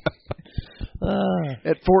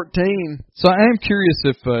at 14. So I am curious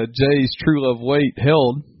if Jay's True Love weight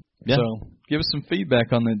held. Yeah. So give us some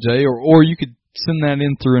feedback on that, Jay. Or you could send that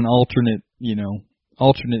in through an alternate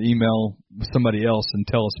email with somebody else and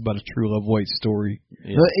tell us about a True Love weight story.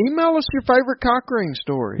 Yeah. Email us your favorite cock ring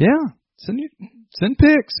story. Yeah. Send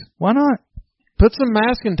pics. Why not? Put some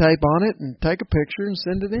masking tape on it and take a picture and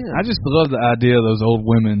send it in. I just love the idea of those old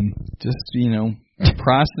women just,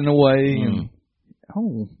 pricing away. And,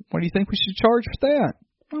 what do you think we should charge for that?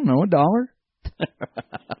 I don't know, $1.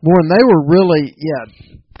 When they were really,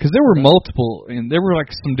 because there were multiple, and there were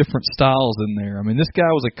like some different styles in there. I mean, this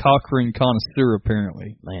guy was a cock ring connoisseur,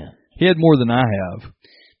 apparently. Man. He had more than I have.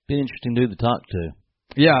 Be interesting dude to talk to.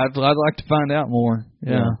 Yeah, I'd like to find out more.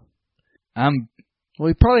 Yeah. Well,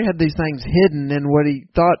 he probably had these things hidden in what he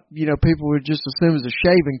thought, people would just assume was a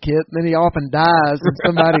shaving kit. And then he often dies, and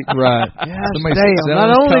somebody, right? Gosh, damn! Not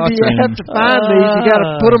only do you have to find these, you got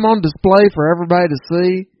to put them on display for everybody to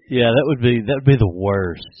see. Yeah, that would be the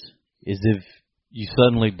worst. Is if you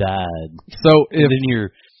suddenly died. So if then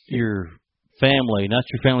your family, not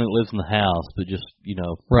your family that lives in the house, but just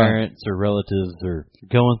parents or relatives are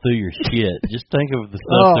going through your shit. Just think of the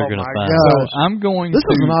stuff they're going to find. Gosh. So I'm going. This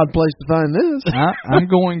is an odd place to find this. I'm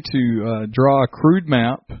going to draw a crude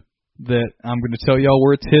map that I'm going to tell y'all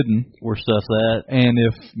where it's hidden, where stuff's at, and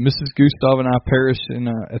if Mrs. Gustav and I perish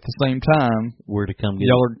at the same time, where to come get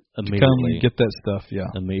y'all are immediately. To come get that stuff. Yeah,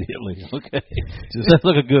 immediately. Okay, that's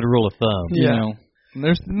like a good rule of thumb. Yeah.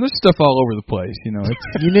 There's stuff all over the place.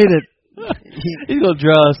 It's, you need it. He's gonna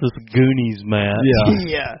draw us this Goonies map.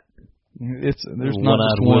 Yeah. There's not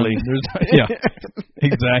just one.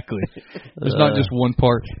 Exactly. There's not just one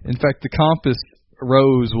part. In fact, the compass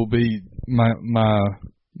rose will be my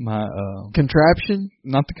contraption.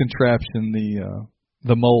 Not the contraption.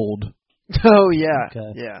 The mold. Oh, yeah.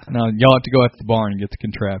 Okay. Yeah. Now, y'all have to go out to the barn and get the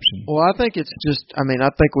contraption. Well, I think it's just, I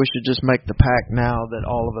think we should just make the pact now that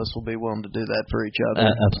all of us will be willing to do that for each other.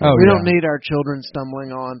 Absolutely. We don't need our children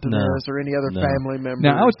stumbling on to this or any other family members.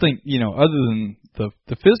 Now, I would think, other than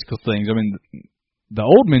the physical things, the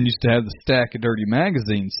old men used to have the stack of dirty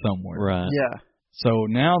magazines somewhere. Right. Yeah. So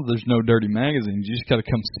now there's no dirty magazines. You just got to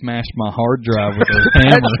come smash my hard drive with a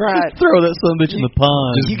hammer. That's right. Throw that son of a bitch in the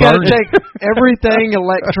pond. You got to take everything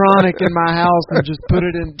electronic in my house and just put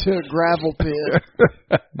it into a gravel pit.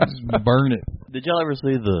 Just burn it. Did y'all ever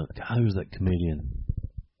see who's that comedian?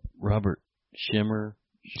 Robert Schimmel?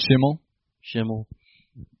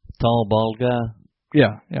 Tall, bald guy?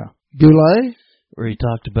 Yeah. Goulet? Where he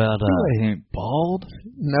talked about... he ain't bald.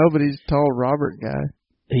 Nobody's tall Robert guy.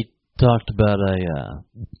 He talked about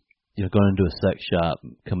going into a sex shop,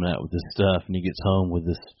 coming out with this stuff, and he gets home with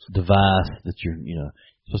this device that you're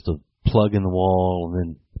supposed to plug in the wall and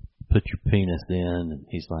then put your penis in. And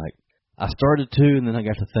he's like, I started to, and then I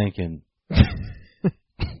got to thinking,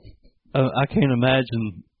 I can't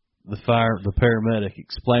imagine the paramedic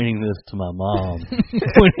explaining this to my mom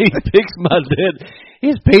when he picks my dad.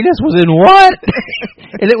 His penis was in what?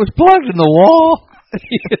 And it was plugged in the wall.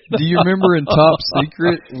 Do you remember in Top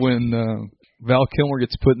Secret when Val Kilmer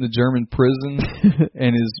gets put in the German prison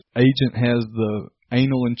and his agent has the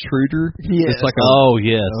anal intruder? Yes. It's like a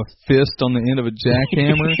fist on the end of a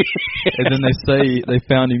jackhammer. And then they say they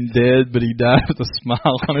found him dead, but he died with a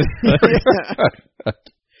smile on his face.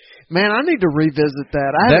 Man, I need to revisit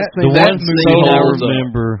that. I haven't seen the that one scene I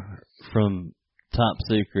remember from Top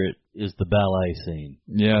Secret is the ballet scene.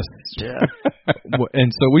 Yes. Yeah.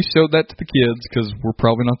 And so we showed that to the kids because we're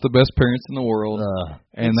probably not the best parents in the world.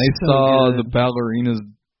 And they saw the ballerinas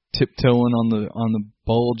tiptoeing on the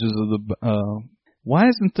bulges of the. Why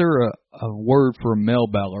isn't there a word for a male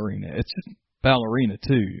ballerina? It's just ballerina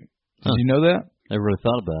too. Did you know that? Never really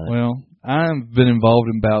thought about it. Well, I've been involved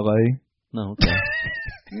in ballet. No, okay.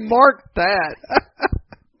 Mark that.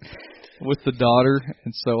 With the daughter,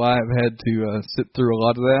 and so I have had to sit through a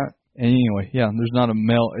lot of that. And anyway, there's not a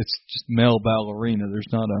male. It's just male ballerina. There's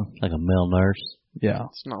not like a male nurse. Yeah,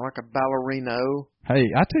 it's not like a ballerino. Hey,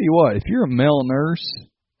 I tell you what, if you're a male nurse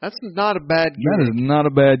That's not a bad gig. That is not a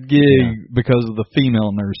bad gig because of the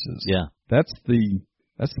female nurses. Yeah. That's the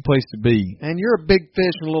place to be. And you're a big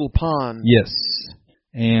fish in a little pond. Yes.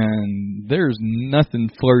 And there's nothing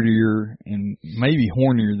flirtier and maybe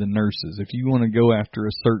hornier than nurses if you want to go after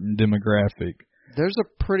a certain demographic. There's a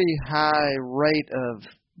pretty high rate of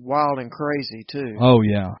wild and crazy, too. Oh,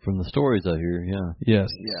 yeah. From the stories I hear, yeah. Yes.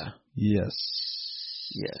 Yeah. Yes.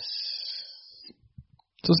 Yes.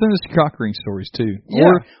 So send us your cock ring stories, too.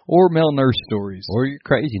 Yeah. Or male nurse stories. Or your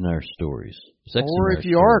crazy nurse stories. Sexy Or nurse if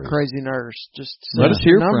you are a stories. crazy nurse, just Let send us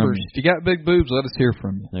hear numbers. from you. If you got big boobs, let us hear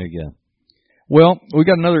from you. There you go. Well, we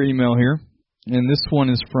got another email here, and this one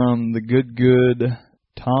is from the good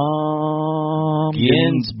Tom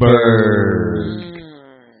Ginsburg.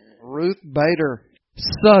 Ruth Bader.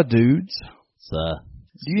 So, dudes, So,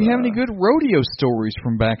 do you have any good rodeo stories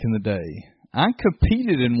from back in the day? I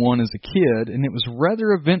competed in one as a kid, and it was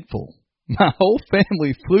rather eventful. My whole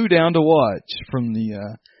family flew down to watch from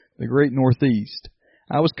the great Northeast.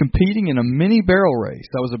 I was competing in a mini barrel race.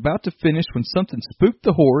 I was about to finish when something spooked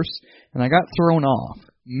the horse, and I got thrown off.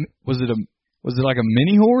 Was it like a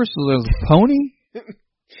mini horse, or was it a pony?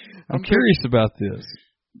 I'm curious about this.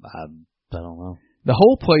 I don't know. The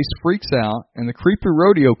whole place freaks out, and the creepy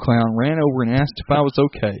rodeo clown ran over and asked if I was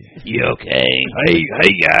okay. You okay? Hey,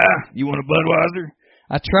 guy, you want a Budweiser?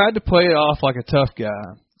 I tried to play it off like a tough guy.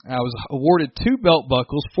 I was awarded 2 belt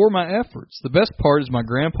buckles for my efforts. The best part is my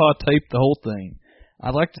grandpa taped the whole thing.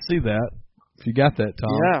 I'd like to see that, if you got that,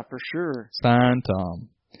 Tom. Yeah, for sure. Signed, Tom.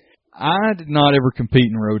 I did not ever compete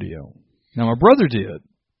in rodeo. Now, my brother did.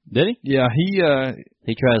 Did he? Yeah, he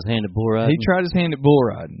tried his hand at bull riding? He tried his hand at bull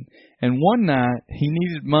riding. And one night, he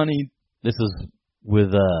needed money. This is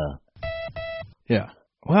with, Yeah.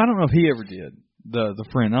 Well, I don't know if he ever did. The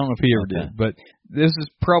friend. I don't know if he ever did. But this is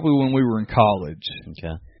probably when we were in college.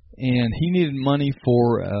 Okay. And he needed money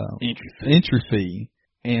for entry fee.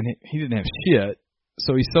 And he didn't have shit.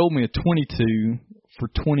 So he sold me a 22 for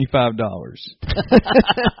 $25.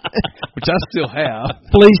 Which I still have.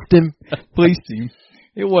 Fleeced him.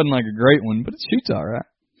 It wasn't like a great one, but it shoots all right.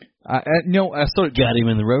 I sold it. Got him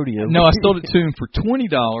in the rodeo. No, I sold it to him for $20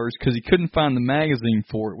 because he couldn't find the magazine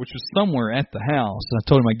for it, which was somewhere at the house. And I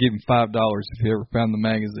told him I'd give him $5 if he ever found the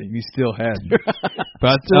magazine. He still hadn't. But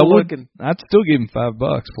I'd still give him $5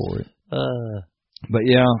 for it. But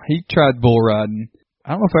yeah, he tried bull riding.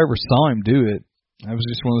 I don't know if I ever saw him do it. That was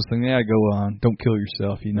just one of those things. Yeah, go on, don't kill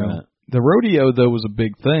yourself, you know. Right. The rodeo though was a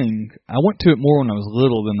big thing. I went to it more when I was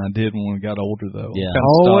little than I did when we got older though. Yeah,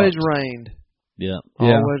 always rained. Yeah.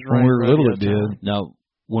 Always when we were little it did. Now,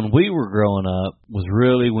 when we were growing up was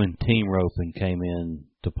really when team roping came in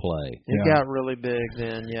to play. It got really big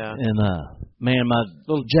then, yeah. And man, my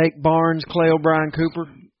little Jake Barnes, Clay O'Brien Cooper.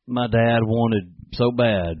 My dad wanted so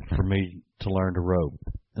bad for me to learn to rope.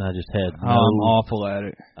 And I just had I'm awful at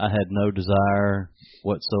it. I had no desire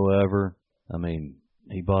whatsoever. I mean,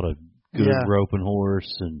 he bought a good roping horse,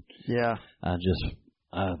 and I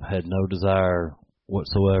had no desire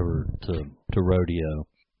whatsoever to rodeo.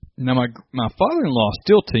 Now my father-in-law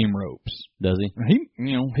still team ropes. Does he?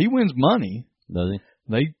 He wins money. Does he?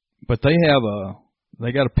 They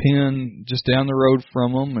got a pen just down the road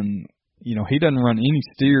from them, and he doesn't run any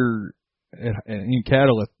steer any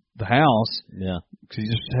cattle at the house. Yeah, because he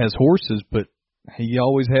just has horses, but he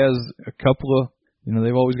always has a couple of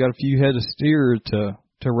they've always got a few head of steer to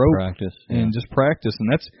rope practice and just practice,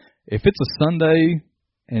 and that's if it's a Sunday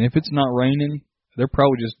and if it's not raining. They're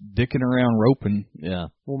probably just dicking around roping. Yeah.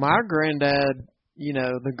 Well, my granddad,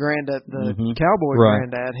 the cowboy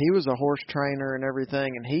granddad, he was a horse trainer and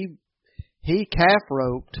everything, and he calf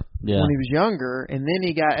roped when he was younger, and then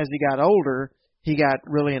as he got older, he got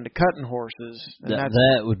really into cutting horses. And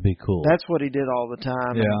that would be cool. That's what he did all the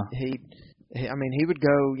time. Yeah. And he would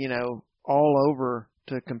go, all over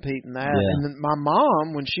to compete in that. Yeah. And then my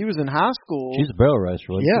mom, when she was in high school, she's a barrel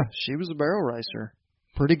racer. Yeah, she was a barrel racer.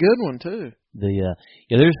 Pretty good one too.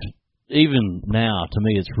 There's even now to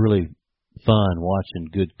me it's really fun watching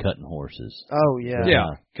good cutting horses. Oh yeah, yeah,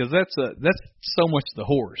 because that's so much the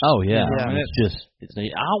horse. Oh yeah, I mean, it's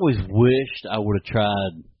neat. I always wished I would have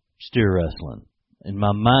tried steer wrestling. In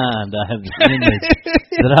my mind, I have this image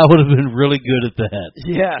that I would have been really good at that.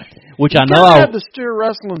 Yeah, which I know I had the steer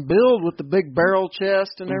wrestling build with the big barrel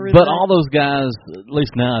chest and everything. But all those guys, at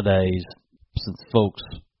least nowadays, since folks,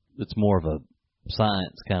 it's more of a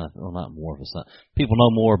science kind of, well, not more of a science. People know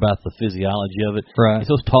more about the physiology of it. Right. It's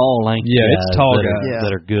those tall, lanky guys it's tall guys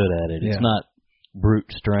that are good at it. It's not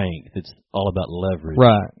brute strength. It's all about leverage.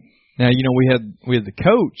 Right. Now, we had the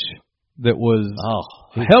coach that was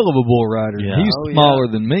a hell of a bull rider. Yeah. He's smaller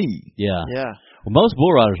than me. Yeah. Yeah. Well, most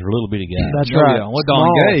bull riders are little bitty guys. That's right. Yeah. Well, Don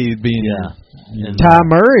Gay being And Ty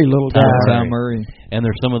Murray, little guy. Ty Murray. And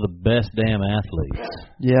they're some of the best damn athletes.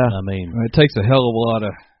 Yeah. I mean, It takes a hell of a lot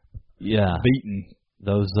of beating.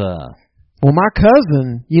 Those. Well, my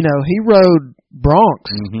cousin, he rode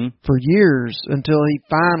broncs Mm-hmm. for years until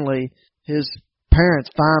his parents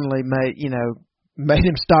finally made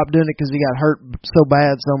him stop doing it because he got hurt so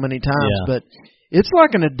bad so many times. Yeah. But it's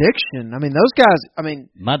like an addiction. I mean, those guys.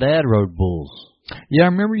 My dad rode bulls. Yeah, I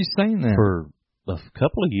remember you saying that. For a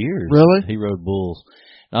couple of years. Really? He rode bulls.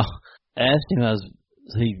 I asked him,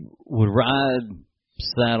 he would ride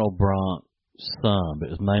saddle bronc some, but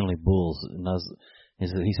it was mainly bulls. And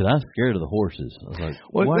he said, I'm scared of the horses. I was like,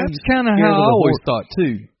 well, why that's kind of how I always thought,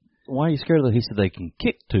 too. Why are you scared of them? He said, they can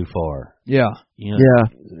kick too far. Yeah. They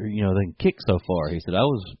can kick so far. He said, I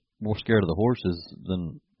was more scared of the horses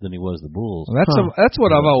than he was the bulls. Well, that's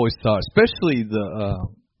what I've always thought, especially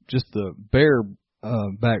just the bare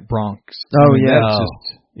back broncs. Oh,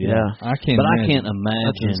 I can't. But imagine. I can't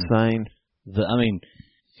imagine. That's insane.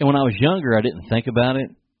 And when I was younger, I didn't think about it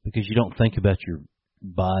because you don't think about your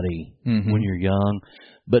body when you're young.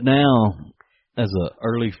 But now, as a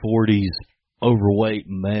early 40s overweight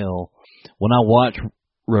male, when I watch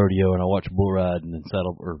rodeo and I watch bull riding and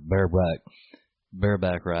saddle or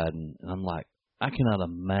bareback riding, and I'm like, I cannot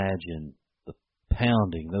imagine the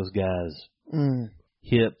pounding those guys'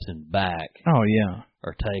 hips and back. Oh yeah,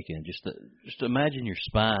 are taking. Just imagine your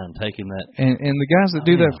spine taking that. And the guys that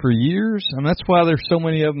do that for years, that's why there's so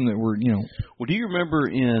many of them that were Well, do you remember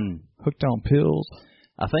in Hooked on Pills?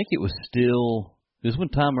 I think it was when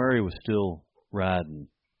Ty Murray was still riding,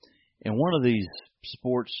 and one of these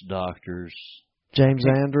sports doctors, James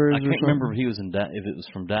Andrews. I can't remember if he was if it was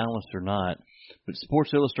from Dallas or not, but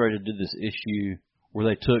Sports Illustrated did this issue where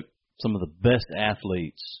they took some of the best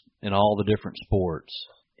athletes in all the different sports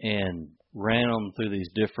and ran them through these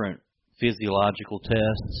different physiological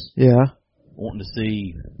tests. Yeah. Wanting to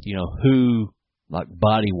see, who, like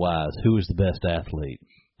body-wise, who is the best athlete.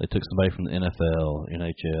 They took somebody from the NFL,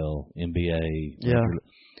 NHL, NBA. Yeah. And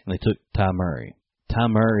they took Ty Murray. Ty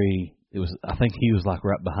Murray, I think he was like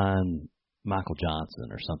right behind Michael Johnson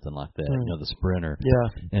or something like that, the sprinter.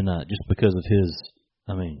 Yeah. And just because of his,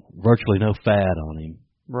 virtually no fat on him.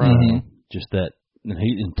 Right. Just that,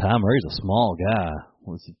 and Ty Murray's a small guy.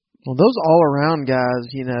 Well, those all-around guys,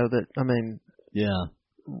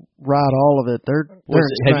 ride all of it. They're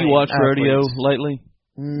have you watched rodeo lately?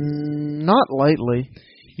 Not lately.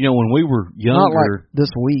 When we were younger, not like this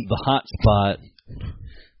week. The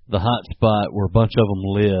hot spot where a bunch of them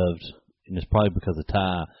lived, and it's probably because of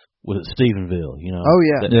Ty, was at Stephenville. Oh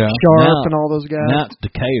yeah, Sharp and all those guys. Now it's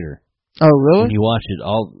Decatur. Oh really? When you watch it,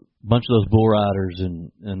 a bunch of those bull riders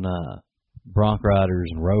and bronc riders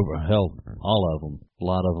and rover, hell, all of them, a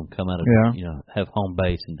lot of them come out of have home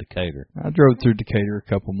base in Decatur. I drove through Decatur a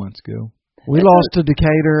couple months ago. We lost to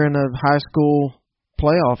Decatur in a high school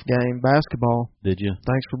playoff game, basketball. Did you?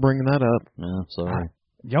 Thanks for bringing that up. No, sorry.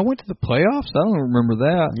 Y'all went to the playoffs? I don't remember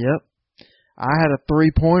that. Yep. I had a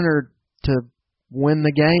 3-pointer to win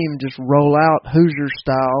the game, just roll out Hoosier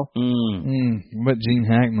style. But Gene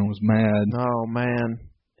Hackman was mad. Oh, man.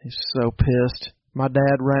 He's so pissed. My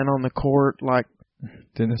dad ran on the court like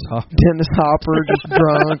Dennis Hopper, just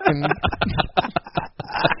drunk and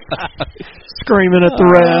screaming at the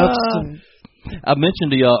refs. I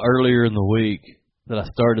mentioned to y'all earlier in the week that I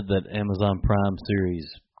started that Amazon Prime series,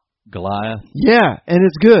 Goliath. Yeah, and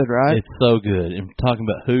it's good, right? It's so good. And talking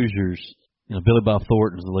about Hoosiers, Billy Bob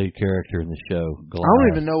Thornton's the lead character in the show, Goliath. I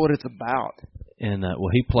don't even know what it's about. And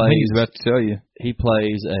he plays. He's about to tell you. He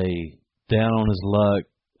plays a down on his luck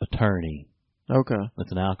attorney. Okay.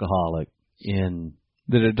 That's an alcoholic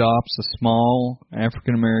that adopts a small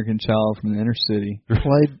African American child from the inner city.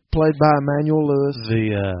 Played by Emmanuel Lewis.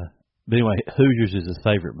 But anyway, Hoosiers is his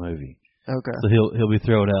favorite movie. Okay. So he'll be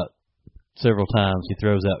throwing out several times. He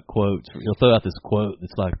throws out quotes. He'll throw out this quote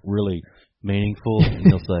that's like really meaningful, and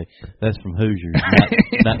he'll say, "That's from Hoosiers,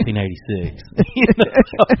 1986."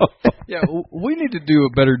 Yeah, we need to do a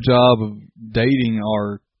better job of dating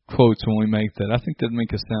our quotes when we make that. I think that'd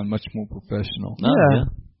make us sound much more professional. Yeah,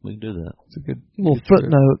 we can do that. It's a good little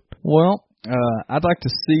footnote. Well, I'd like to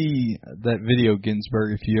see that video,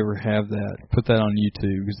 Ginsburg, if you ever have that. Put that on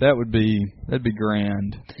YouTube, because that'd be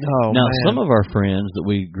grand. Oh, now, man. some of our friends that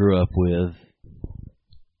we grew up with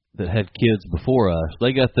that had kids before us,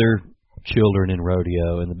 they got their children in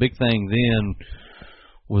rodeo, and the big thing then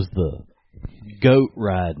was the goat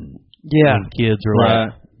riding. Yeah. When kids are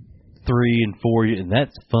like 3 and 4, and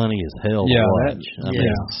that's funny as hell to watch.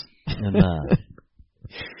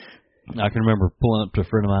 And I can remember pulling up to a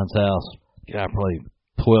friend of mine's house. I probably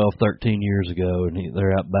 12, 13 yeyears ago, and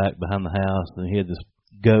they're out back behind the house, and he had this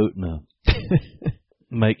goat and a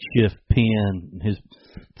makeshift pen. And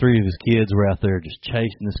 3 of his kids were out there just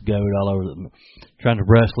chasing this goat all over, trying to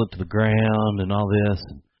wrestle it to the ground and all this.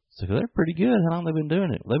 And so they're pretty good. How long have they been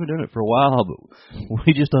doing it? They've been doing it for a while, but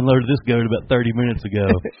we just unloaded this goat about 30 minutes ago.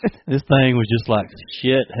 This thing was just like,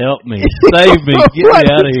 shit, help me, save me, get me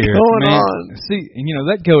out of here. Man, see, and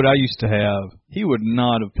that goat I used to have, he would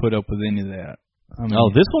not have put up with any of that. I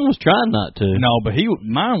mean, this one was trying not to. No, but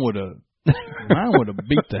mine would have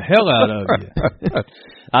beat the hell out of you.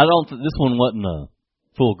 I don't. This one wasn't a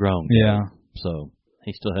full grown goat. Yeah. So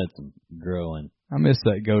he still had some growing. I miss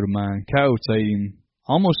that goat of mine. Coyotes ate him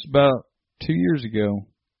almost about 2 years ago.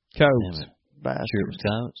 Coyotes. Sure it was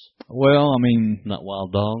coyotes? Well, I mean, not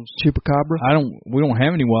wild dogs. Chupacabra. We don't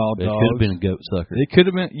have any wild dogs. It could have been a goat sucker. It could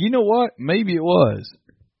have been. You know what? Maybe it was.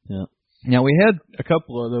 Yeah. Now we had a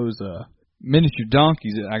couple of those miniature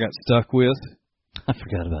donkeys that I got stuck with. I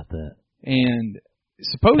forgot about that. And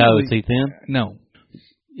supposedly coyotes eat them? No.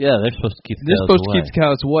 Yeah, they're supposed to keep the They're coyotes supposed away. to keep the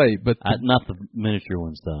coyotes away, but not the miniature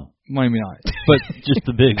ones though. Maybe not, but just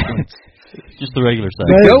the big ones, just the regular size.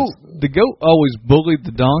 The goat always bullied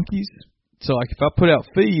the donkeys. So like if I put out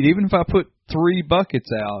feed, even if I put 3 buckets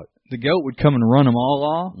out, the goat would come and run them all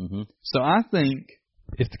off. Mm-hmm. So I think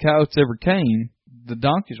if the coyotes ever came, the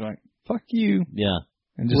donkeys were like, "Fuck you." Yeah.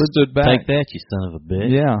 And just stood back. Take that, you son of a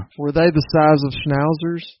bitch. Yeah. Were they the size of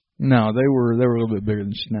schnauzers? No, they were a little bit bigger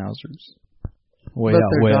than schnauzers. Way but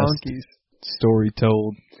out they're west. Donkeys. Story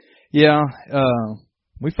told. Yeah,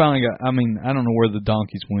 we finally got. I mean, I don't know where the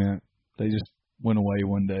donkeys went. They just went away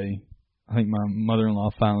one day. I think my mother-in-law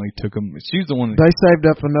finally took them. She's the one that... They saved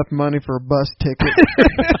up enough money for a bus ticket.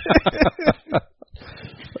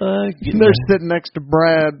 They're sitting next to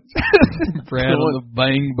Brad. Brad on the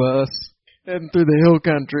Bang bus. Heading through the hill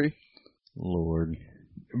country. Lord.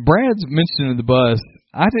 Brad's mentioning the bus.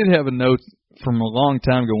 I did have a note from a long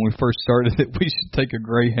time ago when we first started that we should take a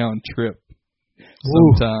Greyhound trip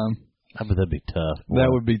sometime. I bet that'd be tough. Boy. That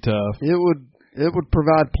would be tough. It would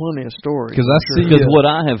provide plenty of stories. Because what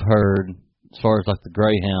I have heard, as far as like the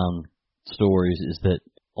Greyhound stories, is that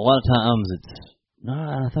a lot of times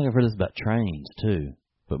I think I've heard this about trains too,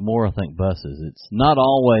 but more I think buses. It's not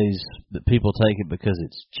always that people take it because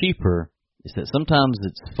it's cheaper. It's that sometimes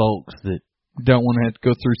it's folks that don't want to have to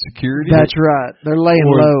go through security. That's right. They're laying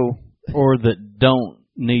low. Or that don't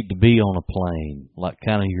need to be on a plane, like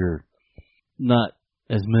kind of you're not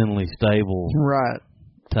as mentally stable right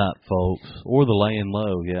type folks, or the laying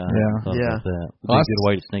low, yeah. Like that. Would be a good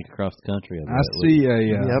way to sneak across the country.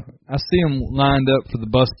 I see them lined up for the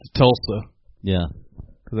bus to Tulsa. Yeah,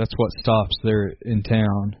 because that's what stops there in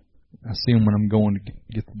town. I see them when I'm going to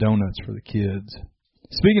get the donuts for the kids.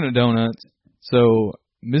 Speaking of donuts, so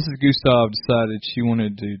Mrs. Gustav decided she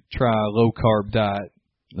wanted to try a low carb diet.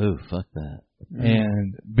 Ooh, fuck that.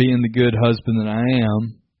 And being the good husband that I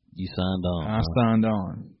am, you signed on. I signed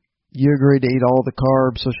on. You agreed to eat all the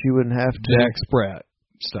carbs so she wouldn't have to. Jack Sprat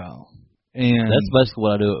style. And that's basically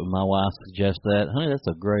what I do. When my wife suggests that, honey, that's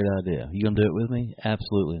a great idea. You gonna do it with me?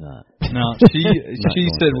 Absolutely not. No, she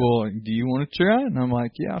said, "Well, do you want to try it?" And I'm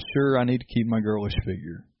like, "Yeah, sure. I need to keep my girlish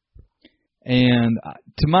figure." And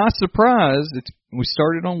to my surprise, we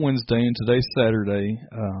started on Wednesday and today's Saturday.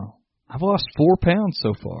 I've lost 4 pounds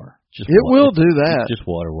so far. Will do that. Just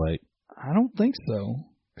water weight. I don't think so,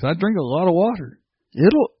 because I drink a lot of water.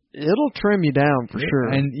 It'll trim you down for sure.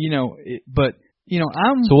 And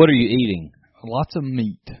I'm. So what are you eating? Lots of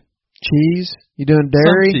meat. Cheese. You doing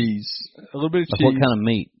dairy? Some cheese. A little bit of cheese. What kind of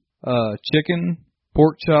meat? Chicken,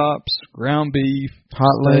 pork chops, ground beef,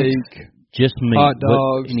 hot steak. Just meat. Hot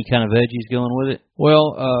dogs. Any kind of veggies going with it?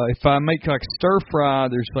 Well, if I make like stir fry,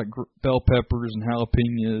 there's like bell peppers and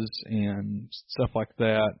jalapenos and stuff like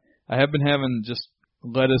that. I have been having just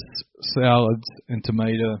lettuce salads and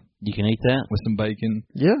tomato. You can eat that? With some bacon.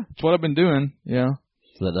 Yeah. That's what I've been doing, yeah.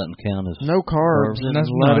 So that doesn't count as... No carbs and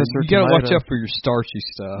lettuce or You got to tomato. watch out for your starchy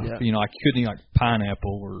stuff. Yeah. You know, I couldn't eat like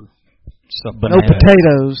pineapple or stuff. No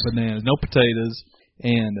potatoes. Bananas. No potatoes.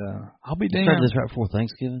 And I'll be damned. You started this right before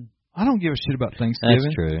Thanksgiving? I don't give a shit about Thanksgiving.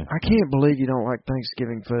 That's true. I can't believe you don't like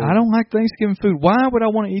Thanksgiving food. I don't like Thanksgiving food. Why would I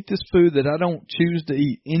want to eat this food that I don't choose to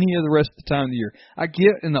eat any of the rest of the time of the year? I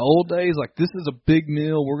get in the old days, like, this is a big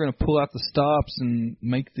meal. We're going to pull out the stops and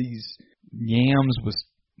make these yams with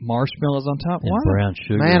marshmallows on top. And Why? brown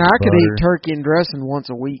sugar. Man, I could eat turkey and dressing once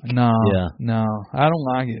a week. No, I don't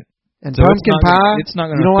like it. And so pumpkin pie? It's not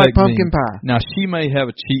going to You don't like affect pumpkin me. pie? Now, she may have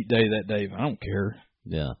a cheat day that day, but I don't care.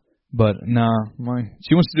 Yeah. But,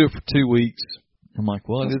 she wants to do it for 2 weeks. I'm like,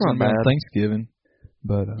 well, That's it is about Thanksgiving.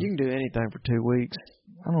 But you can do anything for 2 weeks.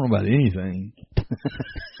 I don't know about anything.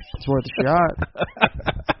 It's worth a shot.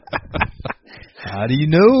 How do you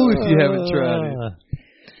know if you haven't tried it?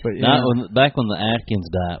 But back when the Atkins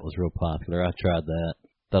diet was real popular, I tried that.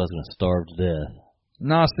 Thought I was going to starve to death.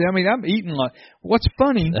 No, see, I mean, I'm eating like. What's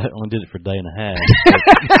funny? I only did it for a day and a half.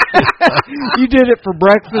 You did it for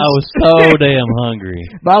breakfast? I was so damn hungry.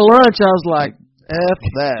 By lunch, I was like, F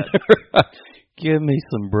that. Give me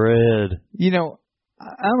some bread. You know,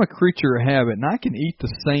 I'm a creature of habit, and I can eat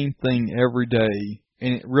the same thing every day,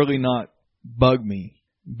 and it really not bug me.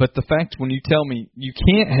 But the fact when you tell me you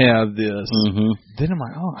can't have this, then I'm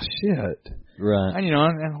like, oh, shit. Right. And, you know,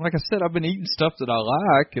 and like I said, I've been eating stuff that I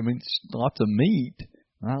like. I mean, lots of meat.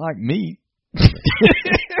 I like meat.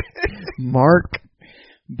 Mark.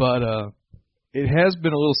 But it has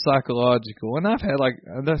been a little psychological. And I've had, like,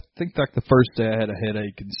 I think, like, the first day I had a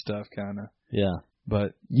headache and stuff, kind of. Yeah.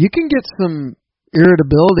 But you can get some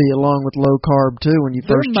irritability along with low carb, too, when you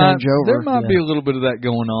first change over. There might be a little bit of that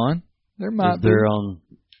going on. There might be. They're on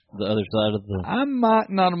the other side of the... I might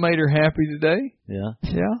not have made her happy today. Yeah.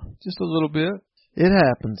 Yeah, just a little bit. It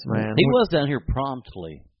happens, man. He was down here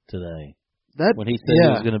promptly today. When he said he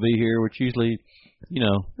was going to be here, which usually, you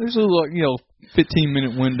know... There's a little,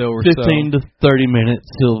 15-minute window or 15 to 30 minutes,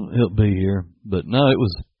 he'll be here. But no, it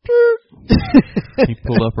was... He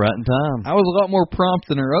pulled up right in time. I was a lot more prompt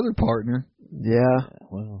than her other partner. Yeah.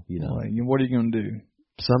 Well, you know. Like, what are you going to do?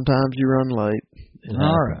 Sometimes you run late.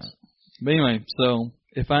 All right. But anyway, so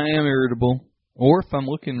if I am irritable, or if I'm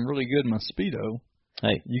looking really good in my Speedo,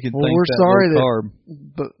 hey, you can well, thank we're that sorry low carb.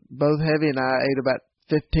 that both Heavy and I ate about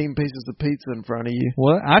 15 pieces of pizza in front of you.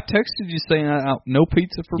 Well, I texted you saying no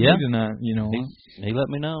pizza for me tonight. You know, he let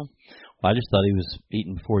me know. Well, I just thought he was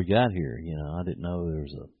eating before he got here. You know, I didn't know there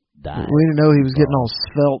was a diet. We didn't know he was getting all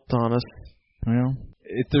svelte on us. Well,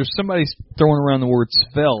 if there's somebody throwing around the word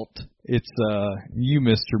svelte, it's you,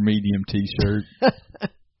 Mr. Medium T-shirt.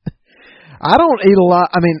 I don't eat a lot.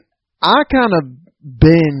 I mean, I kind of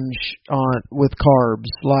binge with carbs.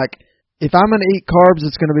 Like, if I'm going to eat carbs,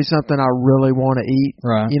 it's going to be something I really want to eat.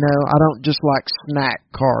 Right. You know, I don't just like snack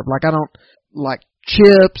carb. Like, I don't like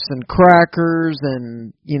chips and crackers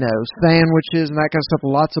and, sandwiches and that kind of stuff.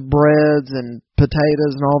 Lots of breads and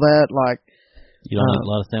potatoes and all that. Like, you don't eat a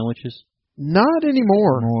lot of sandwiches? Not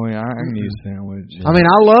anymore. Oh, yeah, I can eat a sandwich. Yeah. I mean,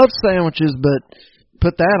 I love sandwiches, but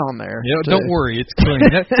put that on there. Yeah, don't worry, it's clean.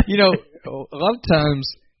 A lot of times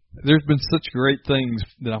there's been such great things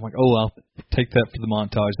that I'm like, oh, I'll take that for the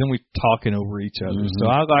montage. Then we're talking over each other. So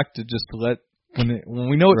I like to just let when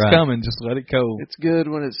we know it's coming, just let it go. It's good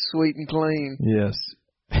when it's sweet and clean. Yes,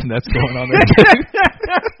 and that's going on there.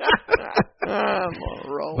 I'm on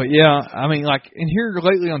a roll. But yeah, I mean, like, and here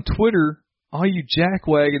lately on Twitter, all you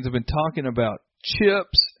jackwagons have been talking about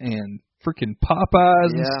chips and freaking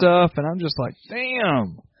Popeyes and stuff, and I'm just like,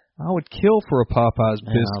 damn, I would kill for a Popeyes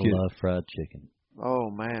biscuit. I love fried chicken.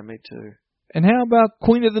 Oh, man, me too. And how about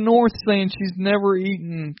Queen of the North saying she's never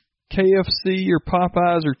eaten KFC or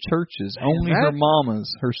Popeyes or Church's, only her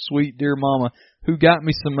mama's, her sweet, dear mama, who got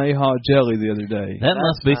me some Mayhaw jelly the other day. That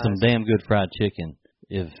must be some damn good fried chicken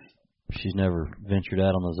if she's never ventured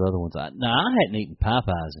out on those other ones. I hadn't eaten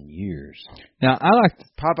Popeyes in years. Now, I like...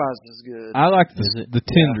 Popeyes is good. I like the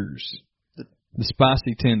tenders. The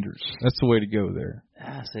spicy tenders. That's the way to go there.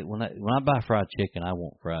 I say when I buy fried chicken, I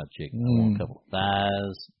want fried chicken. I want a couple of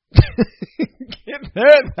thighs.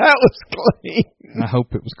 That was clean. I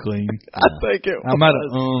hope it was clean. I think it was. I might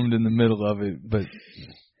have in the middle of it, but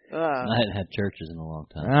I hadn't had Church's in a long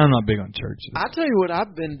time. I'm not big on Church's. I tell you what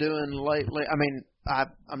I've been doing lately. I mean,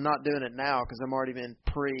 I'm not doing it now because I'm already been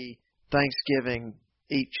pre-Thanksgiving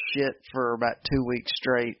eat shit for about 2 weeks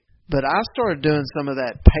straight. But I started doing some of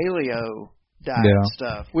that paleo diet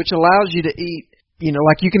stuff, which allows you to eat,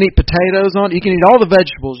 like you can eat potatoes on, you can eat all the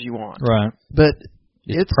vegetables you want. Right. But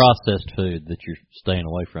it's processed food that you're staying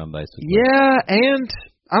away from, basically. Yeah, and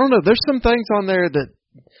I don't know, there's some things on there that,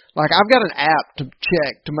 like I've got an app to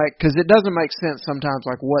check to make, because it doesn't make sense sometimes,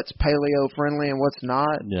 like what's paleo friendly and what's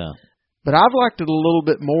not. Yeah. But I've liked it a little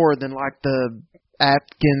bit more than like the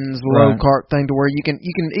Atkins low carb thing, to where you can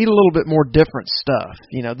eat a little bit more different stuff.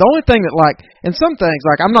 The only thing that, like, and some things,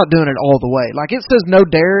 like, I'm not doing it all the way. Like, it says no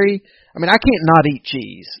dairy. I mean, I can't not eat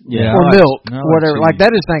cheese or milk, whatever. Like,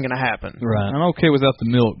 that just ain't gonna happen. Right. I'm okay without the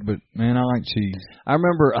milk, but man, I like cheese. I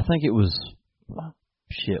remember, I think it was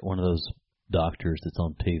one of those doctors that's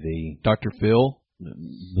on TV. Dr. Phil.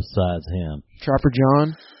 Besides him, Trapper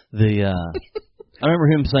John. I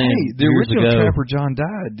remember him saying, hey, the original Trapper John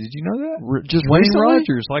died. Did you know that? Just Wayne recently?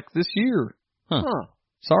 Rogers, like this year. Huh.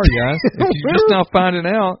 Sorry, guys. If you're just now finding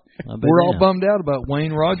out, we're all bummed out about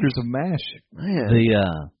Wayne Rogers of MASH. Man.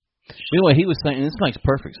 Anyway, he was saying, this makes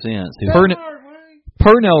perfect sense.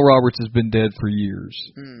 Pernell Roberts has been dead for years.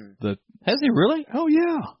 Has he really? Oh,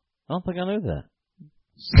 yeah. I don't think I knew that.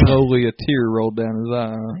 Slowly a tear rolled down his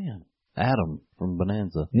eye. Man. Adam from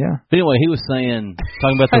Bonanza. Yeah. But anyway, he was saying,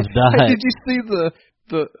 talking about those diets. Hey, did you see the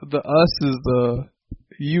us is the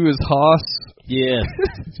you is Haas? Yes.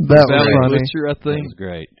 That was funny. Butcher, I think. That was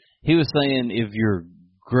great. He was saying if your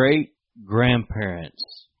great-grandparents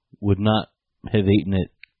would not have eaten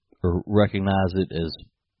it or recognize it as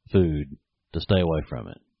food, to stay away from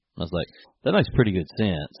it. I was like, that makes pretty good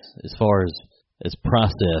sense as far as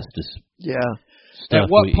processed as stuff. At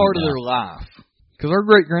what we part eat of now. their life? Because our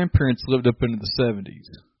great-grandparents lived up into the 70s.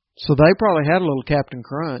 So they probably had a little Captain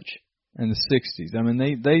Crunch. And the 60s. I mean,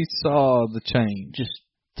 they saw the change. Just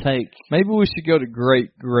take... Maybe we should go to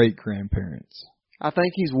great-great-grandparents. I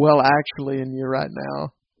think he's well actually in you right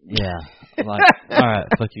now. Yeah. Like, all right,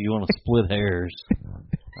 fuck you want to split hairs.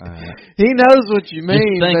 All right. He knows what you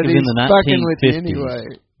mean, think but of he's in the fucking with you 1950s.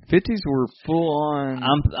 anyway. 50s were full on...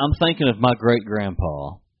 I'm thinking of my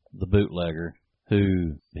great-grandpa, the bootlegger,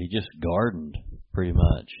 who he just gardened pretty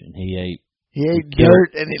much, and he ate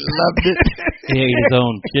dirt and he loved it. He ate his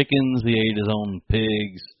own chickens, he ate his own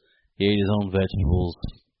pigs, he ate his own vegetables,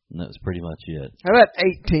 and that was pretty much it. How about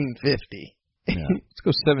 1850? Yeah. Let's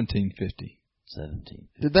go 1750. 17.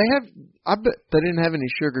 Did they have? I bet they didn't have any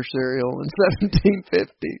sugar cereal in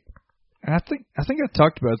 1750. I think I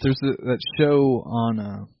talked about it. There's that show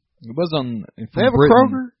on it was on. They have Britain. a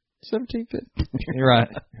Kroger 1750. You're right,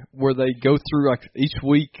 where they go through like each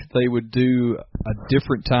week they would do a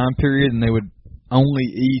different time period and they would only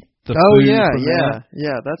eat the food.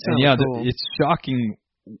 Yeah. That sounds cool. It's shocking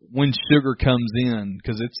when sugar comes in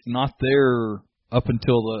because it's not there up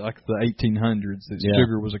until the 1800s. That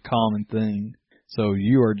sugar was a common thing. So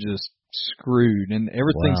you are just screwed, and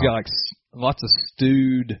everything's got like lots of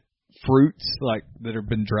stewed fruits like that have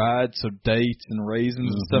been dried, so dates and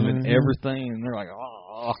raisins and stuff and everything, and they're like,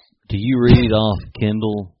 oh. Do you read off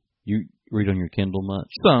Kindle? You read on your Kindle much?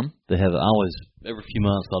 Some. They have every few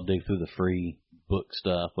months I'll dig through the free book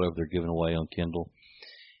stuff, whatever they're giving away on Kindle.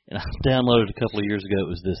 And I downloaded a couple of years ago. It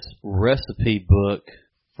was this recipe book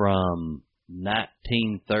from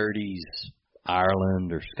 1930s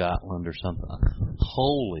Ireland or Scotland or something.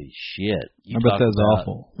 Holy shit. I bet that's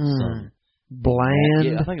awful. Bland.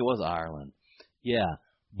 Yeah, I think it was Ireland. Yeah.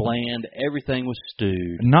 Bland. Everything was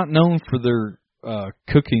stewed. Not known for their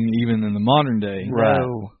cooking even in the modern day. Right.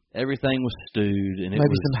 No. Everything was stewed. And maybe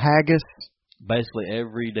some haggis. Basically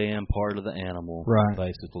every damn part of the animal. Right.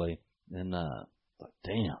 Basically. And,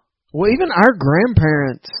 damn. Well, even our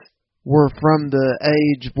grandparents were from the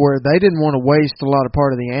age where they didn't want to waste a lot of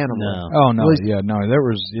part of the animal. No. Oh, no. There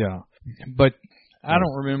was, But I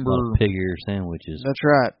don't remember. Pig ear sandwiches. That's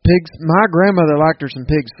right. Pigs. My grandmother liked her some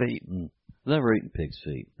pig's feet. Never eaten pig's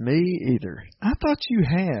feet. Me either. I thought you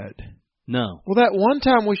had. No. Well, that one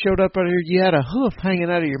time we showed up out here, you had a hoof hanging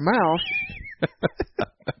out of your mouth.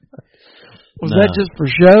 Was that just for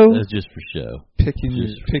show? That's just for show. Picking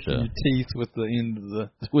your teeth with the end of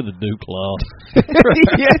with a dew claw.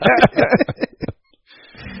 Yeah.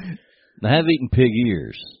 I have eaten pig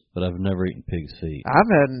ears, but I've never eaten pig's feet. I've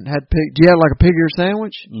had pig. Do you have like a pig ear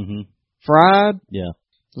sandwich? Mm-hmm. Fried? Yeah.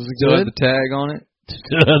 Was it Still good? had the tag on it?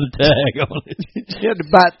 Still had the tag on it. You had to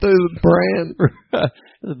bite through the brand.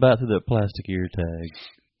 It was about through that plastic ear tag.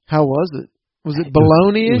 How was it? Was it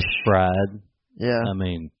bologna-ish? It was fried. Yeah. I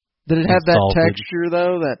mean, did it have that salted texture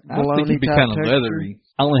though? That bologna I think it'd be type kind of texture? leathery.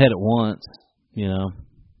 I only had it once,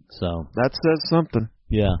 so. That says something.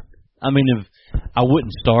 Yeah. I mean, if I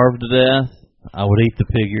wouldn't starve to death, I would eat the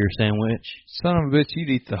pig ear sandwich. Son of a bitch, you'd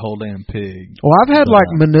eat the whole damn pig. Well, I've had like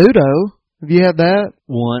menudo. Have you had that?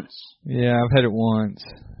 Once. Yeah, I've had it once.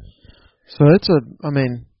 So it's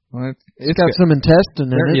it's got some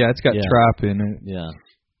intestine in it. Yeah, it's got tripe in it. Yeah.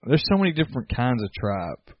 There's so many different kinds of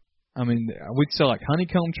tripe. I mean, we'd sell like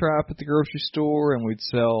honeycomb tripe at the grocery store, and we'd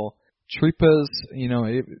sell tripas. I don't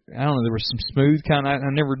know. There was some smooth kind. I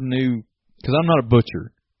never knew because I'm not a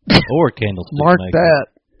butcher or a candlestick Mark maker. that.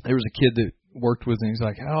 There was a kid that worked with me. He's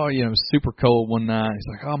like, it was super cold one night. He's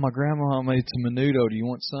like, my grandma made some menudo. Do you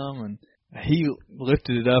want some? And he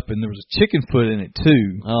lifted it up, and there was a chicken foot in it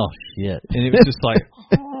too. Oh shit! And it was just like,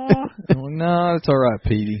 no, it's all right,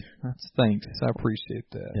 Petey. Thanks, I appreciate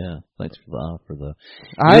that. Yeah, thanks for the offer, though.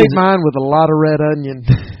 I ate mine with a lot of red onion.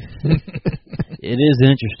 It is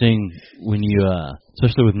interesting when you,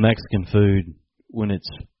 especially with Mexican food, when it's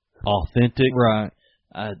authentic. Right.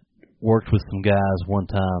 I worked with some guys one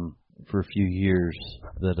time for a few years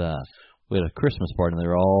that we had a Christmas party, and they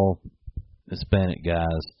were all Hispanic guys.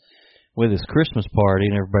 We had this Christmas party,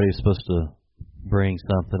 and everybody was supposed to bring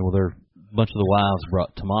something. Well, their bunch of the wives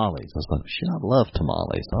brought tamales. I was like, shit, I love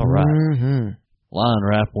tamales. All right. Mm-hmm. Lion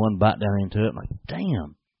wrapped one, bite down into it. I'm like,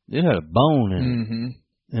 damn, it had a bone in it. Mm-hmm.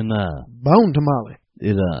 And bone tamale.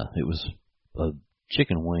 It was a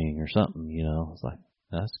chicken wing or something, you know. I was like,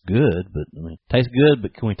 that's good, but I mean, tastes good,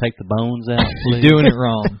 but can we take the bones out, please? You're doing it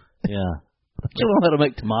wrong. Yeah. You don't know how to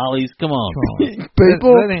make tamales. Come on.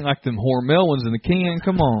 People. That ain't like them Hormel ones in the can.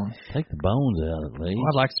 Come on. Take the bones out at least.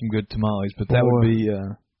 I'd like some good tamales, but that would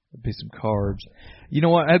be some carbs. You know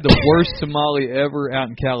what? I had the worst tamale ever out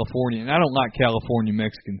in California, and I don't like California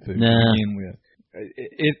Mexican food to begin with.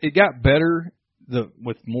 It got better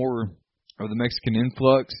with more of the Mexican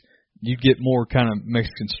influx. You get more kind of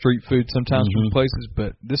Mexican street food sometimes from places,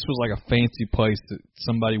 but this was like a fancy place that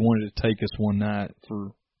somebody wanted to take us one night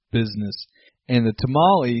for business. And the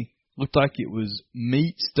tamale looked like it was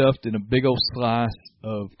meat stuffed in a big old slice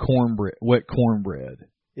of cornbread, wet cornbread.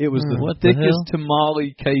 It was the thickest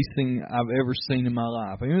tamale casing I've ever seen in my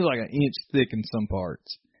life. I mean, it was like an inch thick in some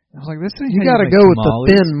parts. I was like, this ain't. You got to go with the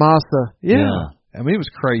thin masa. Yeah. I mean, it was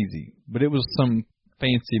crazy, but it was some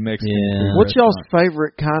fancy Mexican food. What's y'all's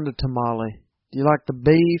favorite kind of tamale? Do you like the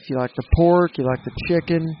beef? You like the pork? You like the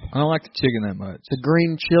chicken? I don't like the chicken that much. The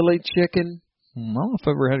green chili chicken? I don't know if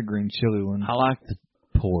I've ever had a green chili one. I like the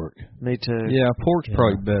pork. Me too. Yeah, pork's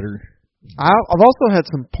probably better. I've also had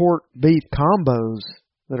some pork beef combos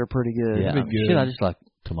that are pretty good. Yeah, good. I just like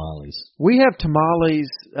tamales. We have tamales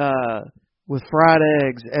with fried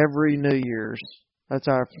eggs every New Year's. That's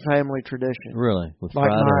our family tradition. Really? With like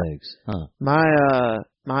fried eggs? Huh. My aunt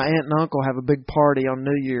and uncle have a big party on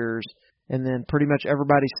New Year's, and then pretty much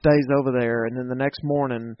everybody stays over there. And then the next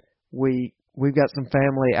morning, we've got some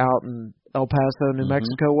family out in El Paso, New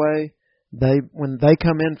Mexico way. When they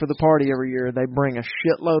come in for the party every year, they bring a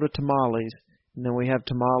shitload of tamales, and then we have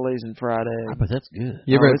tamales and fried eggs. But that's good.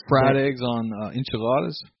 You ever had fried eggs on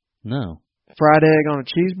enchiladas? No. Fried egg on a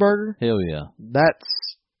cheeseburger? Hell yeah.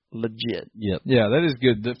 That's legit. Yep. Yeah, that is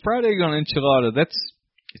good. The fried egg on enchilada,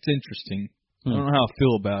 it's interesting. I don't know how I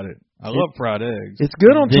feel about it. I love fried eggs. It's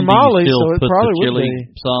good on tamales, so it probably would be.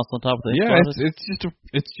 Sauce on top of the enchiladas? Yeah,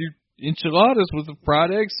 it's your enchiladas with the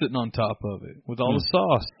fried egg sitting on top of it with all the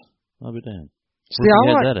sauce. I'll be damned. See,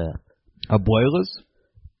 I like that at? Abuelas?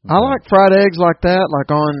 I like fried eggs like that, like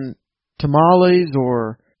on tamales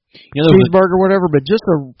or cheeseburger, whatever. But just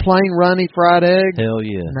a plain runny fried egg. Hell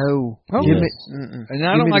yeah. No. Oh, Give me, and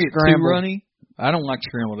I don't like it too runny. I don't like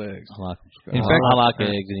scrambled eggs. I like them. In fact, I like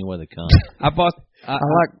eggs any way they come. I like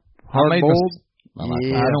hard boiled. I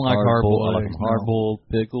don't like hard boiled. I like them hard boiled,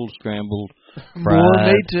 pickled, scrambled, fried, boy,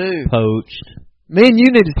 me too. Poached. Me and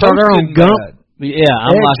you need to start our own gump. Yeah,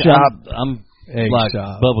 I'm egg like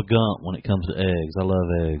shop. Bubba Gump when it comes to eggs. I love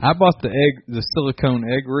eggs. I bought the silicone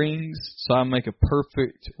egg rings, so I make a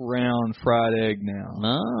perfect round fried egg now.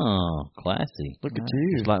 Oh, classy. Look at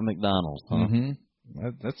you. It's like McDonald's, huh? Mm-hmm.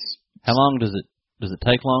 That's. How long does it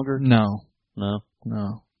take longer? No.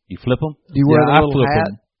 You flip them? Do you wear a little hat?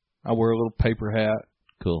 I wear a little paper hat.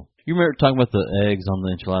 Cool. You remember talking about the eggs on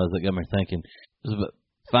the enchiladas? That got me thinking. It was about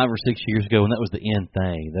 5 or 6 years ago, and that was the end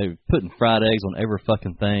thing. They were putting fried eggs on every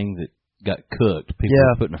fucking thing that got cooked. People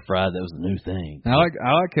were putting a fried. That was the new thing. I like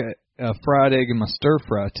a fried egg in my stir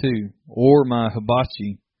fry too, or my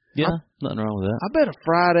hibachi. Yeah, nothing wrong with that. I bet a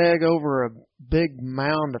fried egg over a big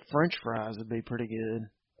mound of French fries would be pretty good.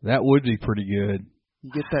 That would be pretty good.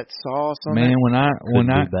 You get that sauce on Man, it.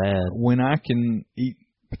 when I can eat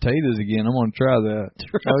potatoes again, I'm gonna try that.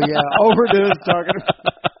 Oh yeah, overdoing talking about.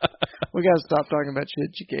 We got to stop talking about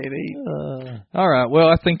shit you can't eat. All right. Well,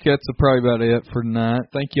 I think that's probably about it for tonight.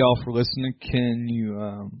 Thank you all for listening. Can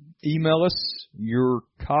you email us your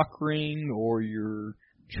cock ring or your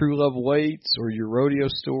true love weights or your rodeo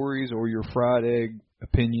stories or your fried egg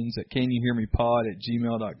opinions at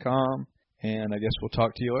canyouhearmepod@gmail.com. And I guess we'll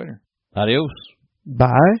talk to you later. Adios.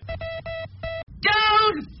 Bye.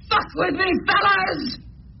 Don't fuck with me, fellas!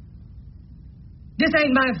 This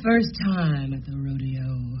ain't my first time at the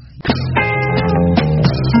rodeo.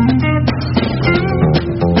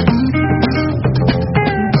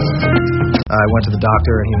 I went to the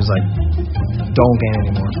doctor and he was like, don't gain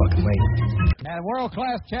any more fucking weight. And World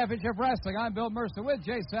Class Championship Wrestling, I'm Bill Mercer with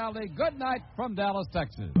Jay Sally. Good night from Dallas,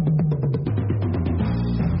 Texas.